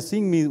stopping, but they're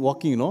seeing me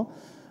walking, you know,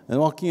 and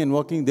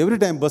walking. Every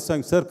time bus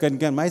saying, sir,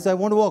 can I said, I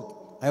want to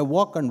walk. I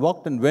walked and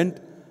went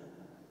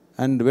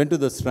to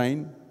the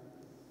shrine,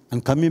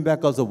 and coming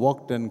back also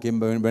walked and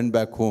went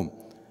back home.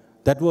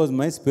 That was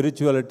my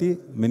spirituality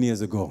many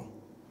years ago.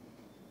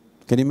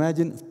 Can you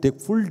imagine? Take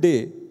full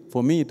day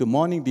for me to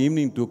morning to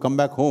evening to come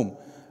back home.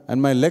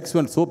 And my legs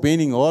were so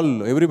paining,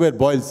 everywhere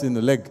boils in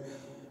the leg.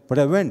 But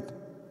I went.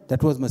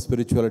 That was my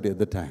spirituality at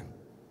the time.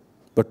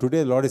 But today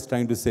the Lord is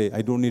trying to say,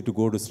 I don't need to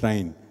go to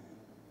shrine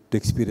to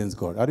experience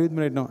God. Are you with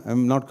me right now?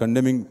 I'm not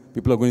condemning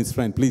people who are going to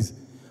shrine, please.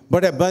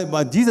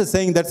 But Jesus is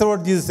saying, that's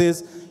what Jesus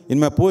says in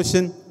my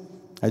portion.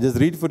 I just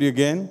read for you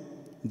again,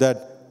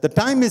 that the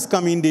time is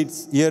coming, indeed,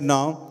 here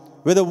now,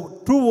 where the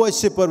true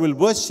worshipper will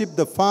worship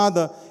the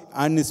Father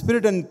and in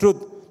spirit and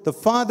truth. The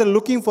Father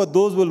looking for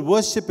those who will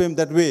worship Him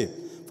that way.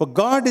 For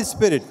God is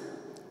spirit.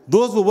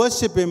 Those who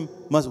worship Him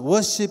must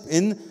worship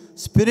in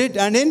spirit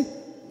and in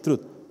truth.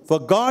 For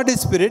God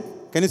is spirit.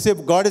 Can you say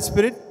God is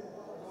spirit?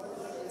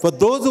 For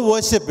those who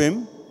worship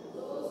Him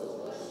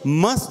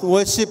must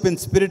worship in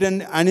spirit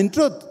and in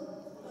truth.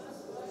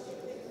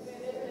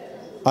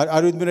 Are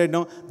you with me right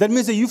now? That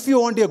means that if you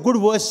want to be a good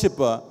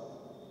worshipper,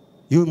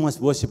 you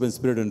must worship in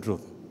spirit and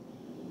truth.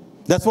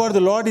 That's what the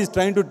Lord is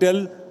trying to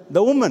tell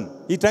the woman.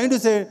 He's trying to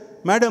say,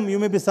 Madam, you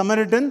may be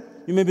Samaritan,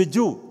 you may be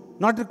Jew.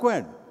 Not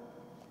required.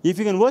 If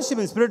you can worship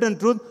in spirit and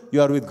truth,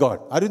 you are with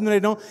God. Are you with me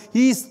right now?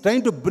 He is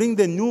trying to bring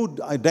the new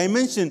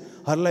dimension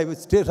her life.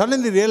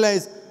 Suddenly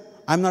realize,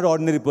 I'm not an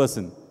ordinary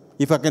person.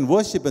 If I can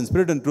worship in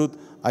spirit and truth,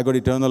 I got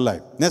eternal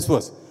life. Next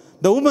verse.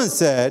 The woman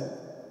said,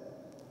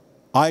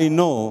 I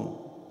know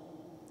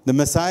the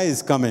Messiah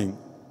is coming,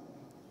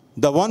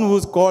 the one who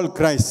is called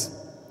Christ.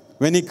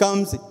 When He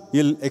comes,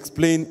 He'll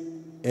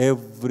explain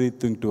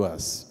everything to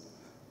us.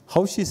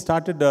 How she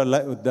started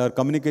their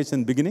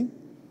communication beginning?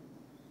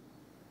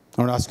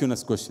 I want to ask you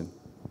next question.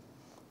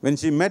 When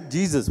she met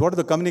Jesus, what is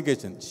the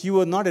communication? She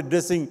was not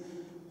addressing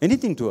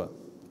anything to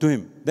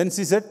him. Then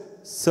she said,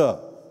 Sir.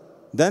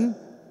 Then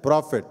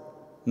prophet.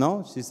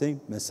 Now she's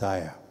saying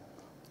Messiah.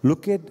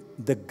 Look at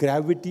the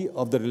gravity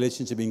of the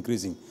relationship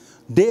increasing.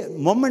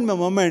 Moment by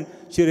moment,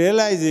 she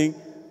realizing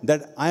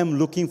that I am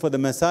looking for the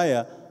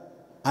Messiah.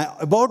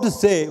 about to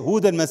say, who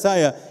the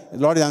Messiah? The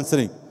Lord is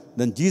answering.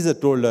 Then Jesus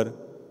told her,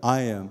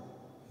 I am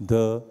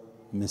the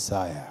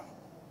Messiah.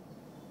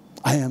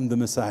 I am the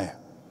Messiah.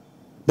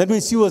 That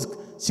means she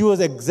was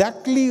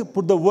exactly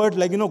put the word,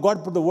 like,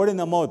 God put the word in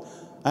her mouth.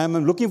 I am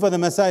looking for the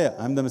Messiah.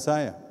 I am the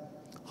Messiah.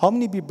 How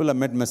many people have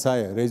met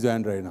Messiah? Raise your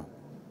hand right now.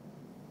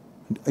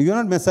 You're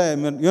not Messiah.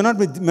 You're not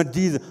met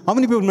Jesus. How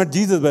many people met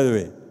Jesus, by the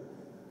way?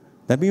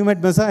 That means you met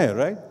Messiah,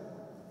 right?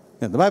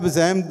 Yeah, the Bible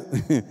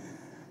says,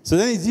 so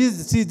then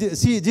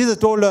Jesus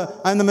told her,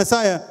 I am the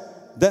Messiah.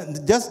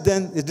 Just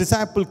then, his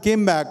disciple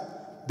came back.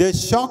 They were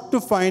shocked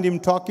to find him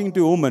talking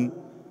to a woman,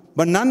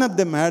 but none of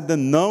them had the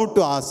nerve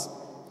to ask,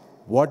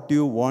 what do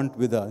you want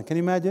with her? Can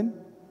you imagine?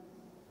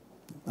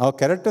 Our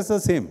characters are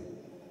the same.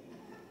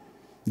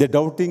 They're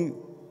doubting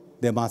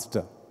their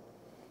master.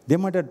 They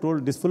might have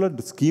told this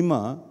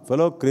schemer,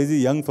 crazy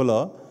young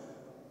fellow,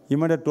 he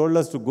might have told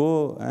us to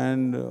go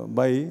and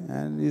buy,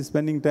 and he's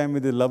spending time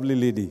with a lovely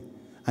lady.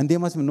 And they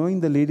must be knowing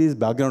the lady's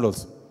background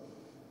also.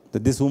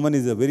 That this woman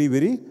is a very,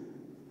 very,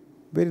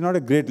 very not a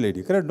great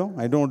lady. Correct, no?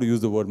 I don't want to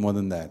use the word more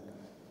than that.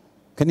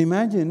 Can you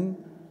imagine?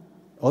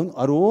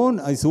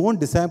 His own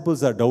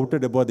disciples are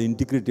doubted about the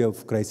integrity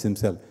of Christ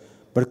himself.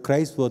 But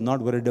Christ was not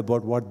worried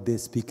about what they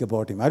speak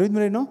about him. Are you with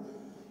me right now?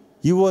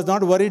 He was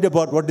not worried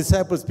about what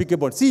disciples speak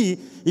about. See,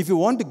 if you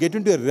want to get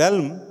into a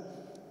realm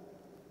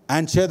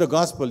and share the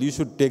gospel, you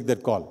should take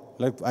that call.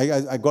 Like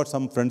I got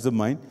some friends of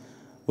mine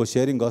who are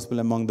sharing gospel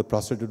among the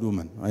prostitute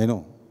women.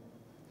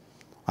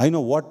 I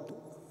know what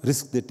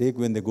risk they take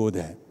when they go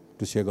there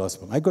to share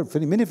gospel. I got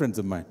many friends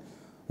of mine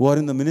who are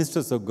in the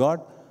ministers of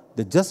God.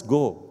 They just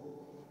go.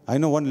 I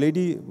know one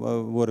lady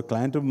who was a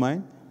client of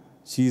mine.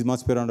 She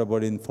must be around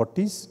about in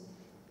 40s.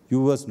 You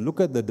must look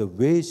at the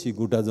way she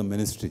does a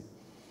ministry.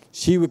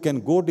 She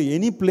can go to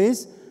any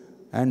place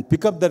and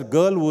pick up that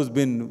girl who's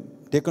been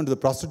taken to the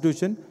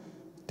prostitution,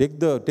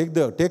 take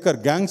her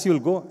gang. She will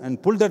go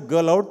and pull that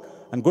girl out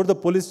and go to the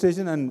police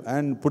station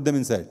and put them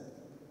inside.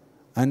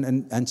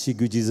 And she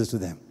gives Jesus to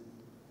them.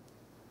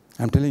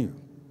 I'm telling you,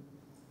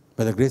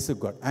 by the grace of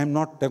God. I'm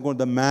not talking about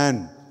the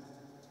man.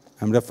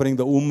 I'm referring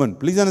to the woman.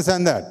 Please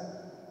understand that.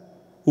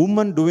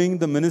 Woman doing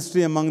the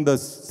ministry among the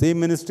same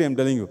ministry, I'm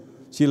telling you.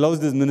 She loves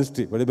this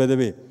ministry, by the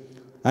way.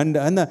 And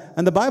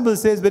the Bible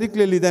says very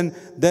clearly, then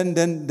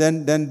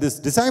this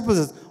disciples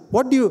says,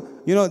 what do you,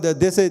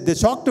 they say, they're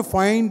shocked to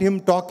find him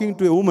talking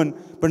to a woman,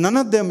 but none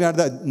of them had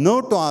the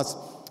nerve to ask,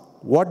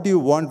 what do you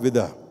want with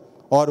her?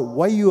 Or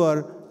why you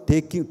are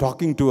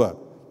talking to her?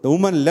 The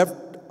woman left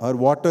her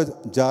water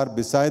jar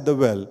beside the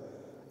well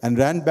and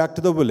ran back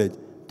to the village,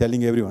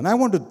 telling everyone. I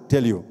want to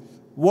tell you,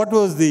 what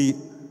was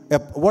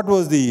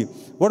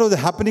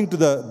happening to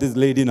this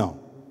lady now?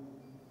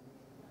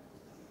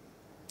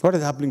 What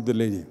is happening to the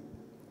lady?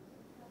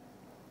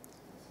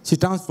 She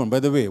transformed.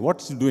 By the way,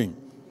 what is she doing?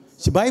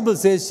 The Bible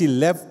says she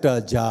left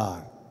a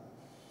jar.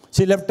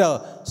 She left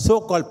a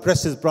so-called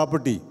precious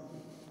property.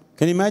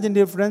 Can you imagine,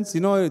 dear friends?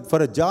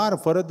 For a jar,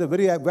 they're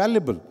very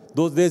valuable.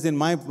 Those days in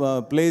my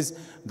place,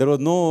 there was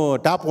no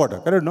tap water.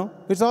 Correct, no?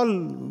 It's all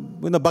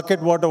in the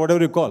bucket water,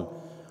 whatever you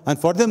call. And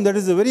for them, that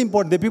is very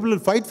important. The people will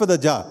fight for the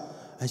jar.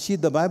 And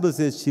the Bible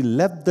says, she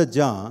left the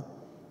jar.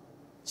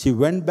 She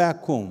went back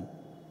home,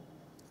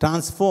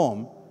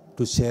 transformed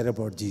to share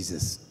about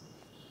Jesus.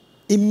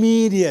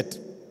 Immediate.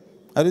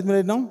 Are you with me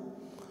right now?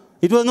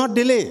 It was not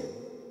delay.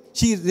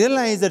 She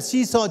realized that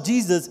she saw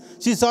Jesus.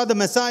 She saw the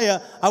Messiah.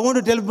 I want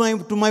to tell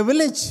to my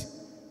village.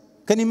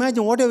 Can you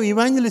imagine what an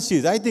evangelist she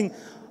is? I think,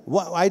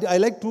 I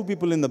like two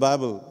people in the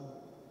Bible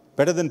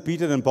better than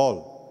Peter and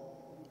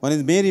Paul. One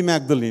is Mary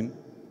Magdalene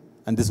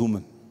and this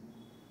woman.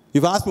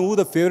 If you ask me who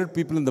the favorite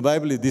people in the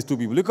Bible is, these two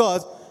people.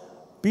 Because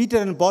Peter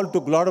and Paul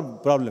took a lot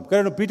of problems.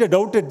 Peter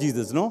doubted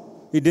Jesus,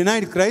 no? He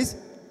denied Christ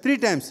 3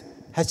 times.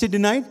 Has she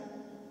denied?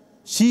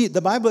 The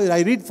Bible,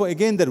 I read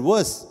again that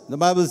verse. The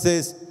Bible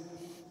says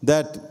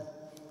that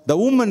the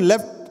woman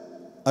left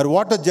her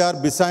water jar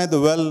beside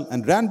the well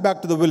and ran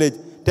back to the village,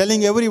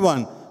 telling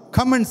everyone,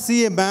 come and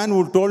see a man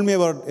who told me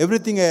about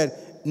everything I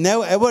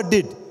never ever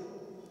did.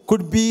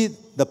 Could be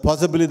the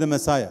possibility the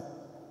Messiah.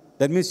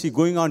 That means she's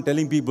going on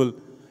telling people,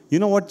 you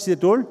know what she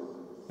told?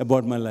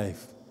 About my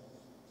life.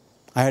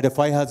 I had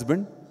 5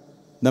 husbands.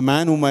 The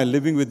man whom I am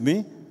living with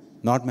me,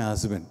 not my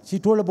husband. She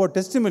told about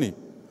testimony.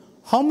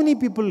 How many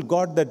people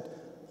got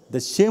the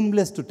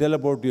shameless to tell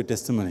about your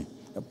testimony?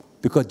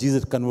 Because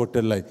Jesus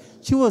converted life.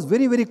 She was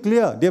very, very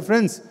clear. Dear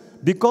friends,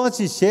 because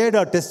she shared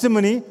her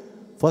testimony,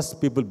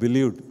 first people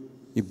believed.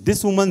 If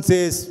this woman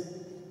says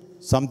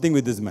something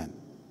with this man.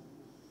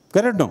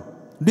 Correct, no?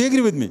 Do you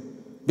agree with me?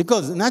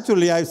 Because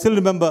naturally, I still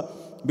remember,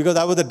 because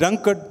I was a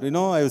drunkard,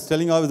 I was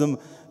telling all of them,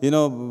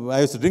 I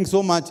used to drink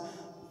so much.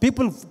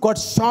 People got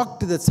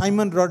shocked that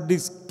Simon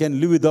Rodriguez can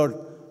live without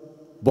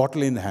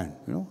bottle in the hand.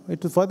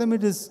 For them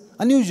it is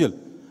unusual.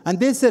 And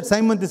they said,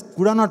 Simon, this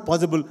could not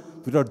possible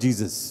without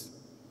Jesus.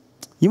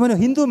 Even a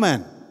Hindu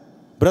man,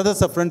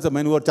 brothers or friends of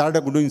mine who are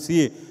chartered up doing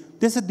CA,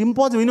 they said,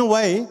 impossible. You know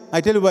why?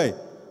 I tell you why.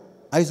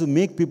 I used to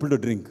make people to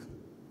drink.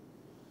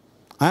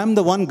 I am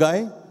the one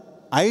guy,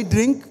 I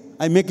drink,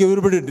 I make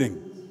everybody drink.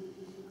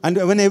 And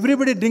when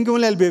everybody drinking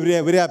only, I'll be very,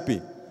 very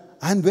happy.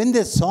 And when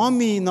they saw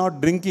me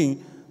not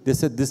drinking, they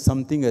said, this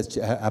something has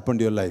happened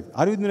to your life.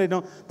 Are you with me right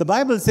now? The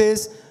Bible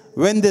says,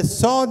 when they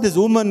saw this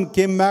woman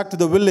came back to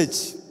the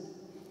village,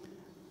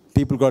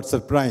 people got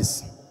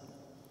surprised.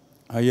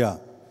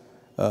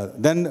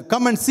 Then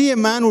come and see a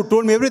man who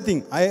told me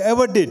everything I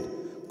ever did.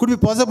 Could be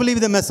possibly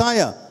the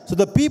Messiah. So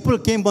the people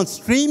came on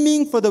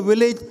streaming for the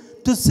village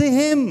to see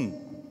him.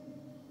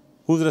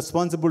 Who's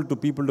responsible to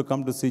people to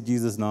come to see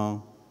Jesus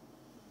now?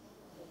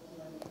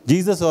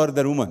 Jesus or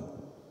the woman?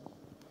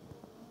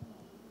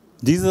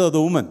 Jesus or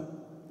the woman?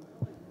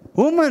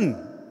 Woman.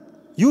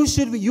 You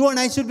and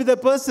I should be the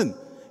person.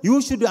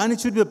 You should and it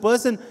should be the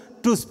person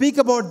to speak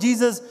about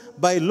Jesus.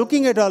 By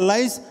looking at our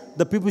lives,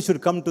 the people should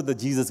come to the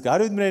Jesus. Are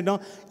you with me right now?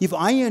 If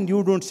I and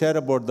you don't share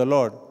about the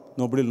Lord,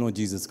 nobody will know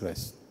Jesus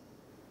Christ.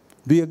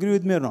 Do you agree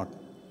with me or not?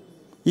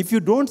 If you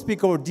don't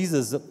speak about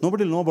Jesus,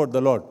 nobody will know about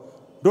the Lord.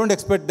 Don't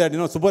expect that,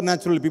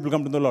 supernaturally people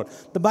come to the Lord.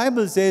 The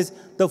Bible says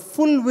the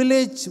full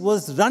village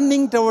was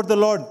running toward the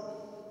Lord.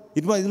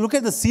 It was, look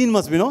at the scene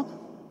must be,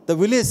 the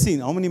village scene.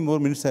 How many more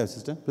minutes I have,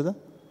 sister? Brother?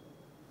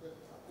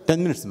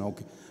 10 minutes now,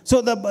 okay.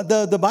 So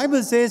the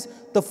Bible says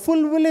the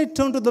full village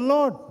turned to the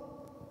Lord.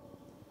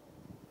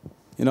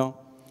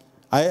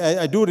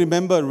 I do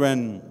remember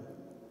when,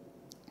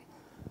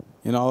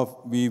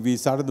 we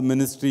started the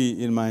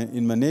ministry in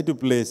my native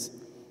place,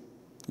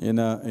 in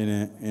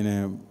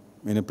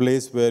a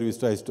place where we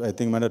started, I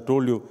think I might have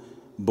told you,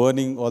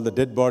 burning all the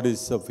dead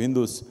bodies of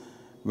Hindus.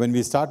 When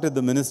we started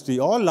the ministry,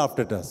 all laughed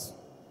at us.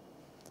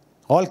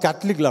 All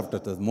Catholics laughed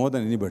at us more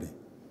than anybody.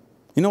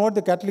 You know what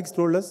the Catholics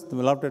told us? They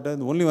laughed at us.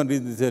 The only one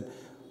reason they said,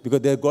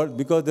 because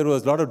there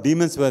was a lot of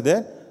demons were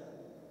there.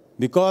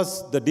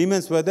 Because the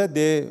demons were there,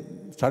 they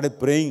started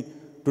praying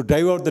to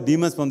drive out the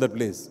demons from that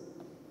place.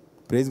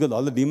 Praise God,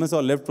 all the demons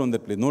are left from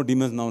that place. No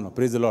demons now.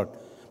 Praise the Lord.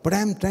 But I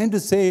am trying to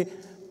say,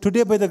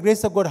 today by the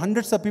grace of God,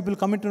 hundreds of people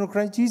coming to know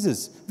Christ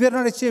Jesus. We are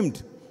not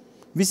ashamed.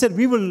 We said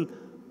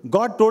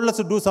God told us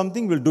to do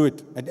something, we'll do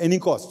it at any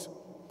cost.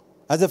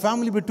 As a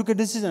family, we took a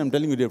decision, I'm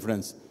telling you, dear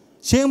friends.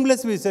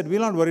 Shameless, we said, we're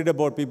not worried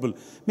about people.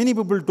 Many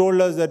people told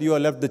us that you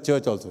have left the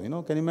church also. Can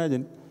you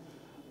imagine?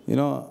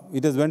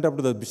 It has went up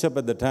to the bishop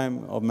at the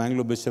time of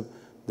Mangalore bishop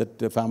that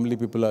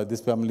this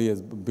family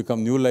has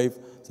become new life.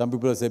 Some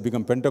people have said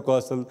become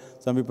Pentecostal.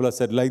 Some people have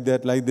said like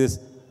that, like this.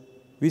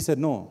 We said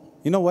no.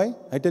 You know why?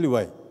 I tell you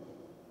why.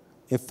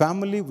 A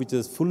family which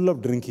is full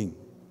of drinking,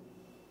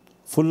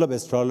 full of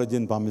astrology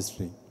and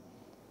palmistry,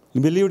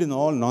 believed in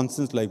all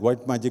nonsense like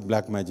white magic,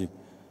 black magic.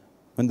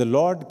 When the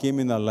Lord came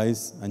in our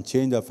lives and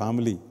changed our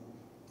family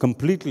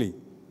completely,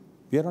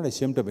 we are not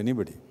ashamed of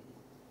anybody.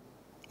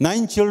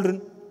 9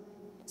 children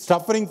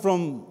suffering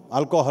from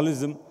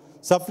alcoholism,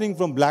 suffering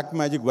from black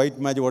magic, white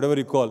magic, whatever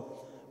you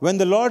call. When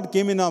the Lord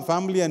came in our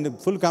family and the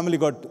full family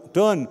got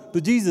turned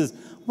to Jesus,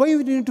 why do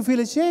we need to feel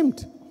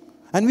ashamed?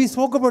 And we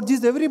spoke about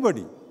Jesus to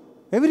everybody.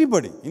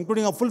 Everybody,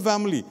 including our full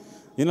family.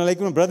 Like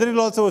my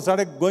brother-in-law also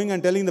started going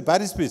and telling the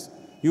parish priest,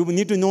 you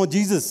need to know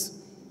Jesus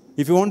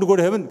if you want to go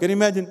to heaven. Can you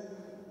imagine?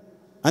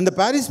 And the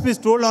parish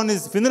priest told on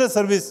his funeral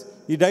service,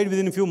 he died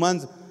within a few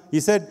months, he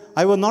said,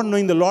 I was not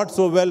knowing the Lord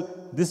so well.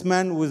 This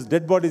man whose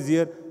dead body is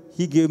here,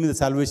 he gave me the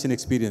salvation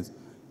experience.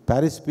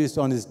 Parish priest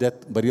on his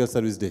death, burial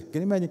service day. Can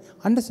you imagine?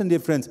 Understand, dear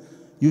friends,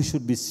 you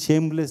should be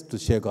shameless to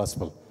share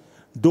gospel.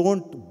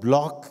 Don't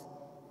block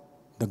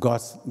the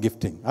God's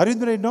gifting. Are you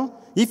right now?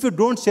 If you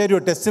don't share your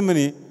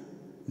testimony,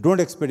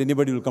 don't expect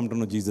anybody will come to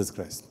know Jesus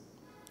Christ.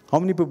 How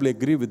many people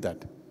agree with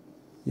that?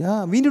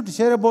 Yeah, we need to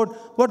share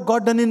about what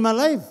God done in my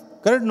life.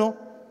 Correct? No?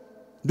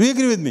 Do you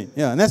agree with me?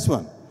 Yeah, next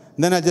one.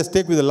 Then I just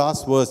take with the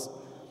last verse.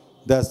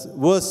 That's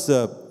verse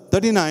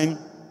 39.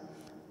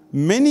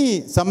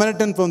 Many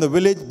Samaritans from the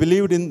village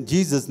believed in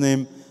Jesus'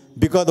 name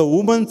because the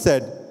woman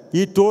said,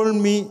 he told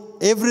me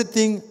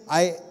everything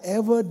I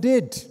ever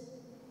did.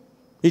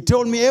 He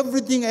told me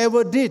everything I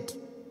ever did.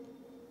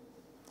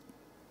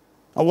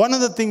 One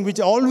other thing which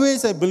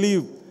always I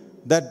believe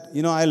that,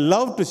 I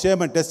love to share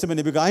my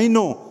testimony because I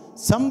know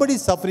somebody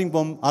suffering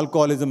from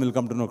alcoholism will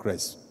come to know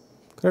Christ.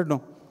 Correct?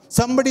 No?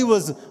 Somebody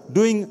was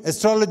doing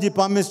astrology,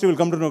 palmistry will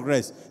come to know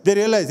Christ. They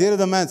realize, here is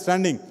the man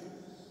standing.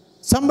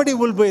 Somebody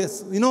will be,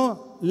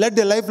 led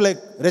a life like,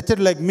 wretched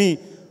like me,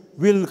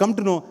 will come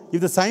to know, if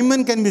the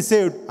Simon can be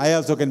saved, I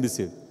also can be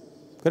saved.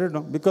 Correct?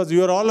 No? Because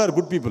you are all are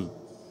good people.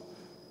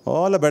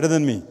 All are better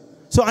than me.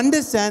 So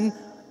understand,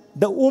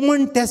 the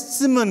woman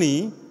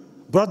testimony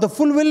brought the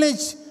full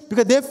village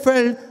because they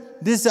felt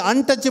this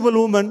untouchable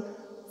woman,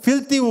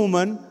 filthy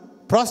woman,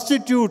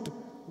 prostitute,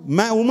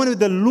 woman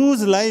with a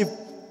loose life,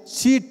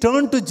 she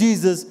turned to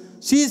Jesus.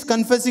 She is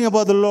confessing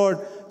about the Lord.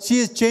 She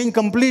is changed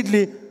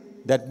completely.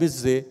 That means to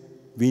say,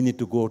 we need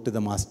to go to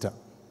the Master.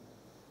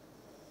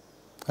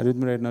 Are you with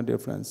me right now, dear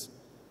friends?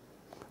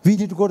 We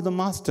need to go to the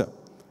Master.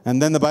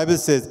 And then the Bible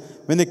says,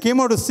 when they came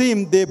out to see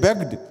him, they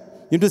begged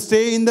him to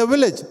stay in the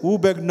village. Who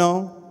begged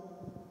now?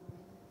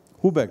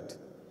 Who begged?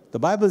 The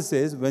Bible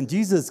says, when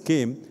Jesus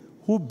came,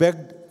 who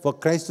begged for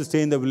Christ to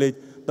stay in the village?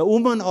 The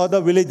woman or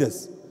the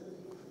villagers?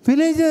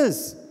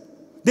 Villagers.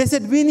 They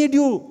said, we need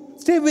you.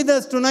 stay with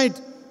us tonight.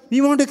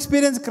 We want to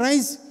experience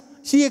Christ.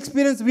 She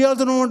experienced, we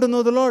also don't want to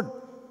know the Lord.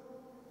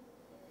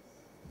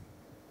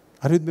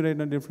 Are you with me right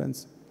now, dear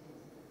friends?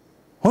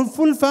 Our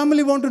full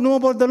family want to know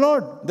about the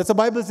Lord. That's the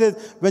Bible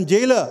says, when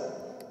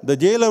the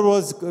jailer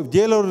was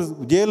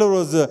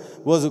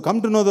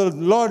come to know the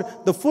Lord,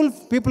 the full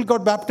people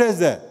got baptized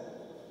there.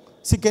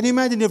 See, can you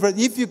imagine, dear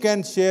friends, if you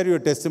can share your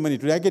testimony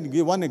today? I can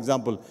give one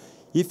example.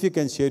 If you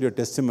can share your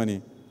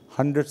testimony,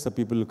 hundreds of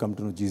people will come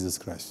to know Jesus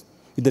Christ.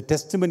 If the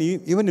testimony,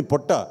 even in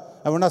Potta,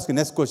 I want to ask you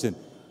next question.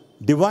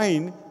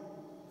 Divine,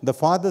 the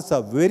fathers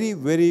are very,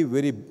 very,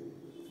 very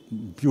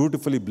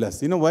beautifully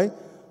blessed. You know why?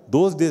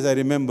 Those days I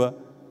remember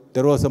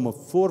there was some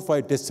 4 or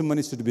 5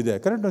 testimonies to be there.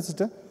 Correct, no,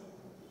 sister?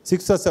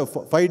 6 or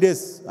 7, 5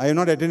 days I have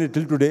not attended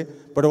till today.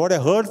 But what I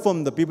heard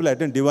from the people I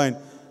attend Divine,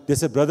 they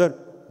said, brother,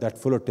 that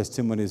full of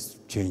testimonies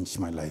changed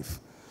my life.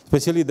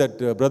 Especially that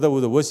brother who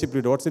was the worship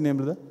leader. What's his name,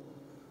 brother?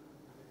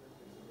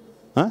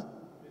 Huh?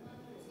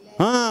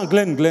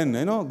 Glenn,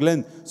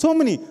 Glenn. So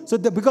many. So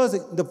because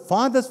the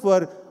fathers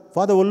were,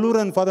 Father Ullur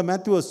and Father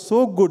Matthew were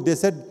so good, they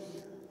said,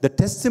 the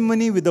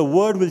testimony with the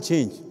word will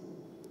change.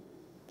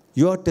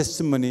 Your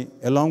testimony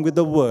along with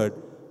the word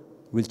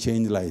will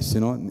change lives.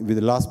 With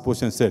the last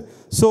portion said.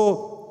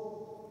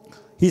 So,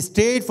 he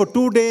stayed for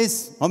 2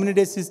 days. How many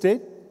days he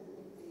stayed?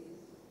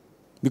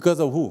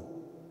 Because of who?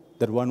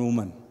 That one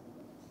woman.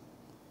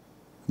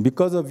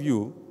 Because of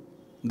you,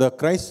 the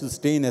Christ will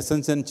stay in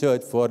Ascension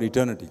Church for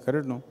eternity.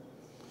 Correct, no?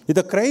 If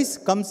the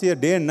Christ comes here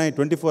day and night,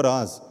 24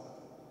 hours,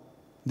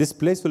 this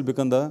place will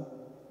become the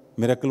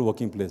miracle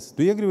working place.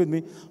 Do you agree with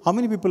me? How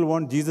many people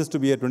want Jesus to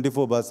be here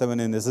 24/7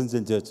 in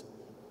Ascension Church?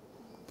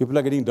 People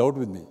are getting doubt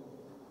with me.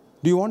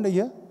 Do you want to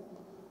hear?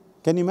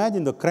 Can you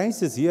imagine the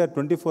Christ is here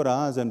 24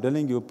 hours? I'm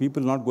telling you,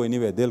 people not go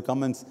anywhere. They'll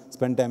come and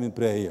spend time in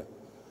prayer here.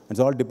 It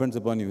all depends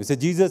upon you. You say,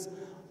 Jesus,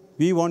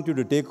 we want you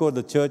to take over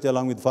the church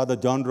along with Father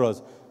John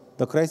Ross.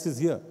 The Christ is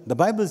here. The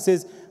Bible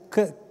says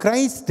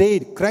Christ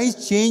stayed.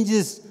 Christ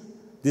changes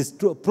this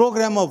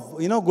program of,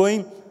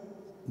 going.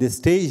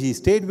 He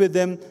stayed with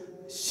them,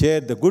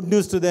 shared the good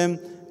news to them.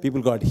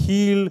 People got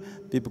healed.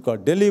 People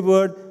got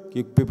delivered.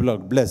 People are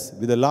blessed.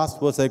 With the last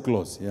verse I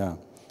close. Yeah.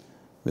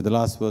 With the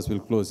last verse we'll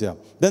close. Yeah.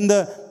 Then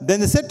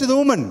they said to the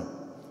woman,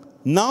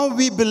 now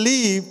we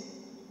believe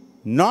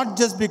not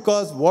just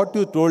because what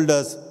you told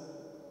us,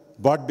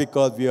 but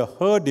because we have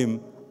heard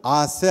him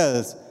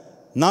ourselves.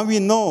 Now we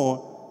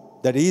know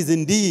that he is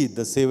indeed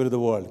the Savior of the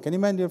world. Can you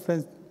imagine, dear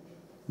friends?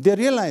 They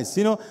realize,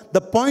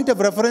 the point of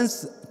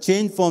reference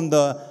changed from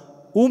the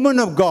woman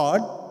of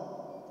God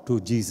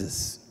to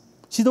Jesus.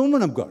 She's the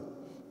woman of God.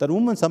 That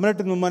woman,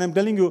 Samaritan woman, I'm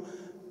telling you,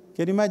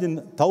 can you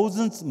imagine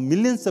thousands,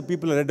 millions of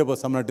people read about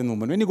Samaritan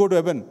woman. When you go to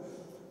heaven,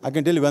 I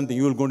can tell you one thing,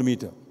 you will go to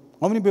meet her.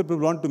 How many people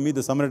want to meet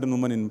the Samaritan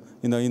woman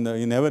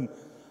in heaven?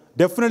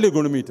 Definitely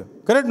going to meet her.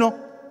 Correct, no?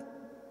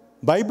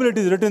 Bible, it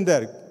is written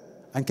there.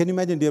 And can you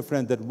imagine, dear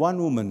friends, that one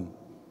woman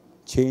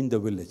changed the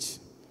village.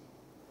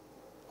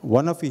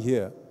 One of you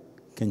here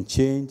can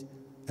change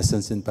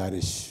Ascension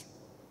Parish.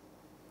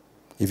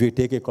 If you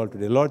take a call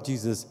today, Lord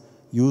Jesus,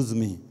 use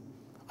me.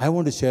 I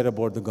want to share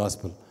about the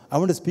gospel. I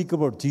want to speak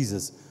about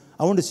Jesus.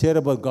 I want to share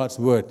about God's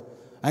word.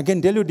 I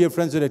can tell you, dear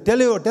friends, today,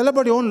 tell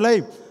about your own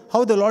life,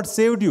 how the Lord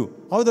saved you,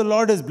 how the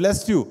Lord has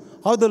blessed you,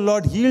 how the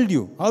Lord healed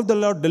you, how the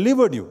Lord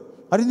delivered you.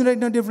 Are you right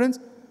now, dear friends?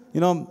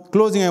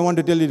 Closing, I want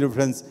to tell you, dear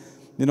friends,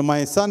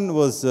 my son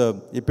was,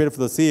 he paid for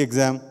the CA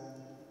exam,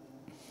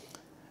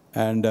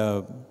 and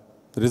the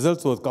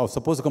results were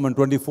supposed to come on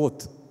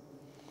 24th.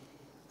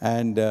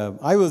 And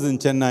I was in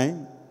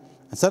Chennai,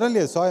 and suddenly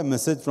I saw a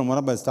message from one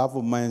of my staff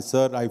of mine,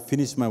 sir, I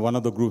finished one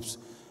of the groups.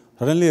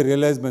 Suddenly I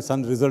realized my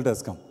son's result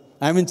has come.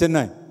 I'm in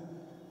Chennai.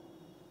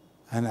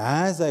 And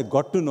as I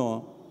got to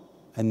know,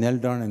 I knelt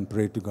down and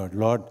prayed to God,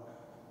 Lord,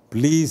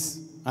 please,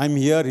 I'm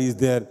here, he's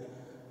there.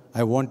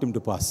 I want him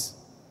to pass.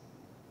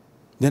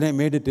 Then I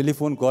made a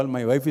telephone call.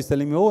 My wife is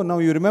telling me, oh, now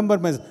you remember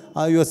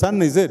your son,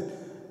 is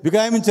it? Because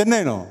I'm in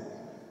Chennai now.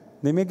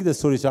 They make the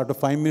story short. After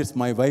 5 minutes,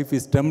 my wife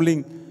is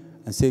trembling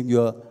and saying,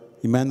 your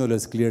Emmanuel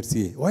has cleared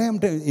CA. Why I'm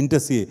inter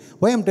CA?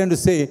 Why I'm trying to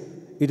say,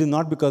 it is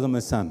not because of my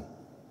son.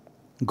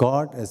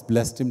 God has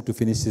blessed him to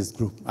finish his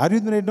group. Are you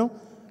with me right now?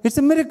 It's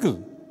a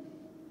miracle.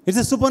 It's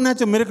a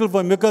supernatural miracle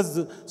for him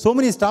because so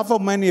many staff of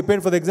mine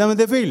appeared for the exam and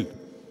they failed.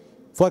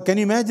 Can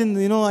you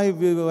imagine,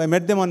 I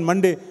met them on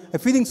Monday. I'm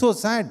feeling so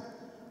sad.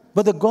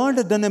 But the God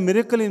has done a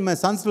miracle in my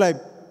son's life.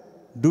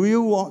 Do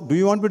you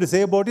want me to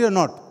say about it or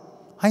not?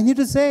 I need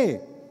to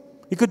say.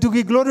 You could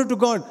give glory to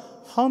God.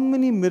 How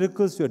many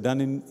miracles you have done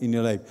in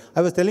your life?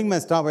 I was telling my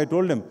staff, I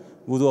told them,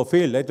 who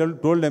failed, I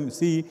told them,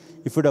 see,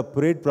 if you would have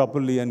prayed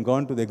properly and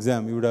gone to the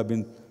exam, you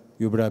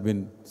would have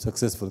been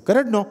successful.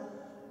 Correct, no?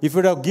 If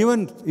you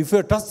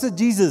had trusted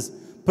Jesus,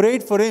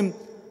 prayed for him,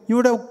 you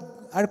would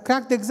have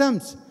cracked the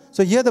exams.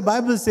 So here the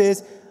Bible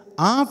says,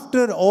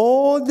 after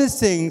all these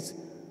things,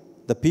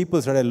 the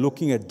people started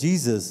looking at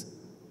Jesus,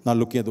 not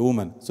looking at the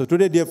woman. So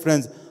today, dear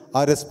friends,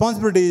 our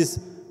responsibility is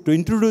to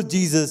introduce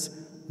Jesus.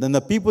 Then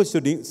the people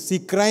should see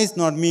Christ,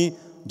 not me.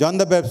 John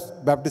the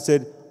Baptist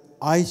said,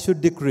 I should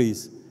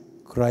decrease,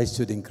 Christ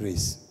should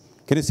increase.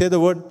 Can you say the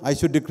word, I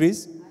should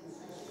decrease?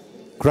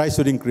 Christ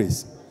should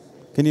increase.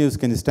 Can you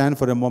stand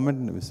for a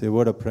moment and say a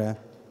word of prayer?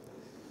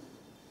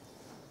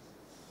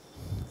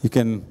 You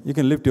can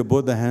lift your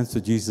both the hands to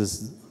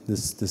Jesus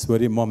this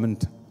very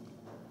moment.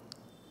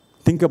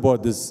 Think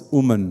about this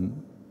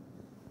woman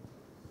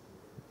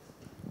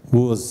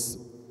who was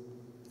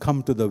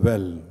come to the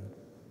well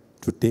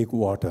to take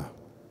water.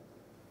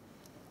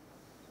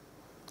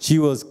 She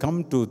was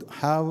come to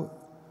have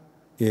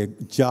a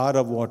jar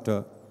of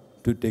water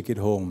to take it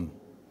home.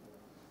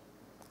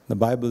 The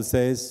Bible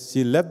says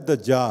she left the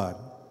jar,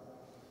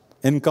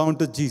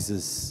 encountered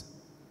Jesus,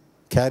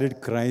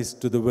 carried Christ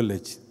to the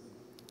village,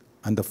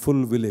 and the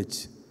full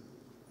village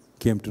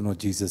came to know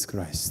Jesus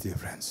Christ, dear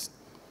friends.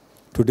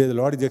 Today the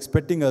Lord is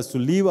expecting us to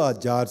leave our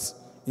jars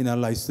in our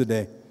lives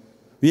today.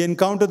 We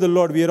encounter the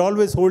Lord. We are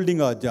always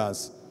holding our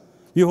jars.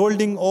 We are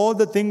holding all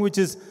the thing which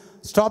is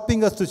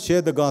stopping us to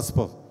share the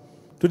gospel.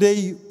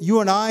 Today you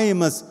and I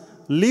must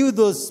leave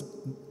those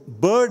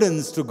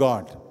burdens to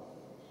God.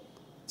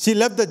 She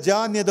left the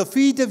jar near the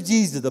feet of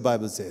Jesus, the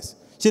Bible says.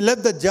 She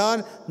left the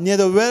jar near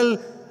the well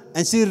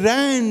and she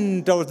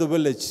ran towards the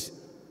village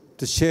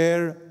to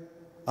share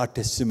our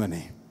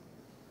testimony.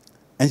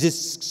 And she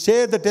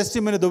shared the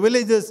testimony of the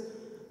villagers.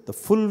 The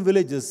full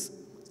villagers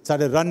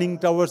started running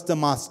towards the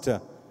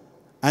Master.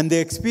 And they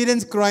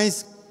experienced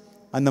Christ,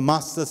 and the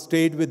Master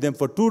stayed with them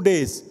for 2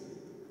 days.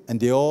 And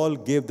they all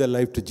gave their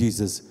life to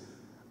Jesus.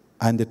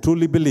 And they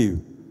truly believe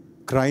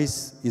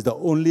Christ is the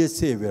only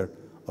Savior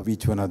of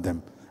each one of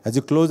them. As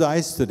you close your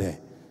eyes today,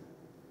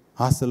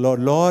 ask the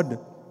Lord, Lord,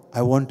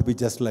 I want to be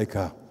just like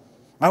her.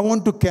 I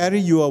want to carry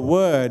your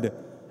word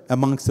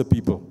amongst the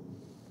people.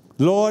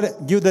 Lord,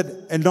 give that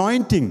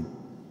anointing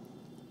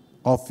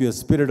of your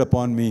Spirit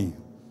upon me.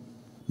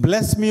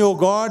 Bless me, O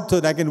God, so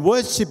that I can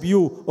worship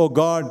you, O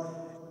God,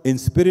 in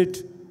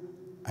spirit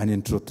and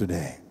in truth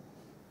today.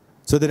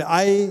 So that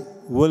I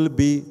will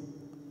be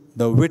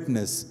the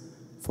witness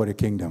for your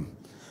kingdom.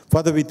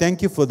 Father, we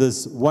thank you for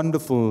this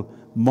wonderful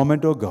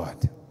moment, O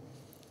God.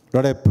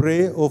 Lord, I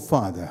pray, O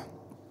Father,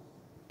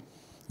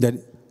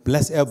 that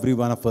bless every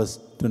one of us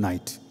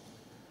tonight.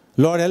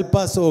 Lord, help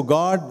us, O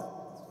God,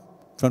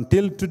 from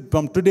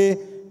today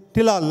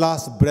till our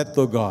last breath,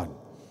 O God.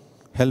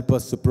 Help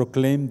us to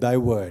proclaim thy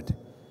word.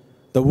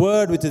 The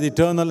word which is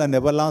eternal and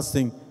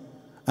everlasting,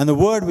 and the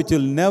word which will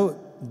never,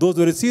 those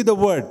who receive the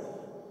word,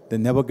 they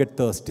never get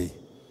thirsty.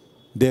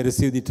 They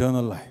receive the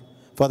eternal life.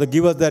 Father,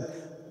 give us that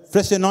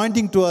fresh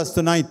anointing to us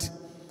tonight.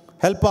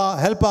 Help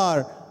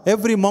our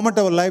every moment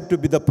of our life to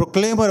be the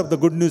proclaimer of the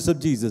good news of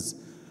Jesus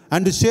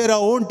and to share our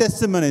own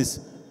testimonies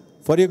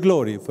for your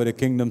glory, for your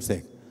kingdom's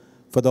sake.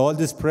 For all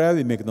this prayer,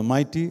 we make the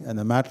mighty and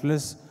the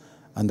matchless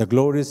and the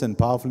glorious and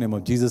powerful name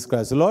of Jesus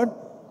Christ, the Lord.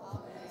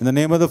 Amen. In the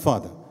name of the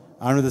Father,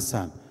 and of the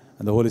Son,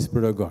 and the Holy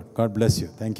Spirit of God. God bless you. Thank you.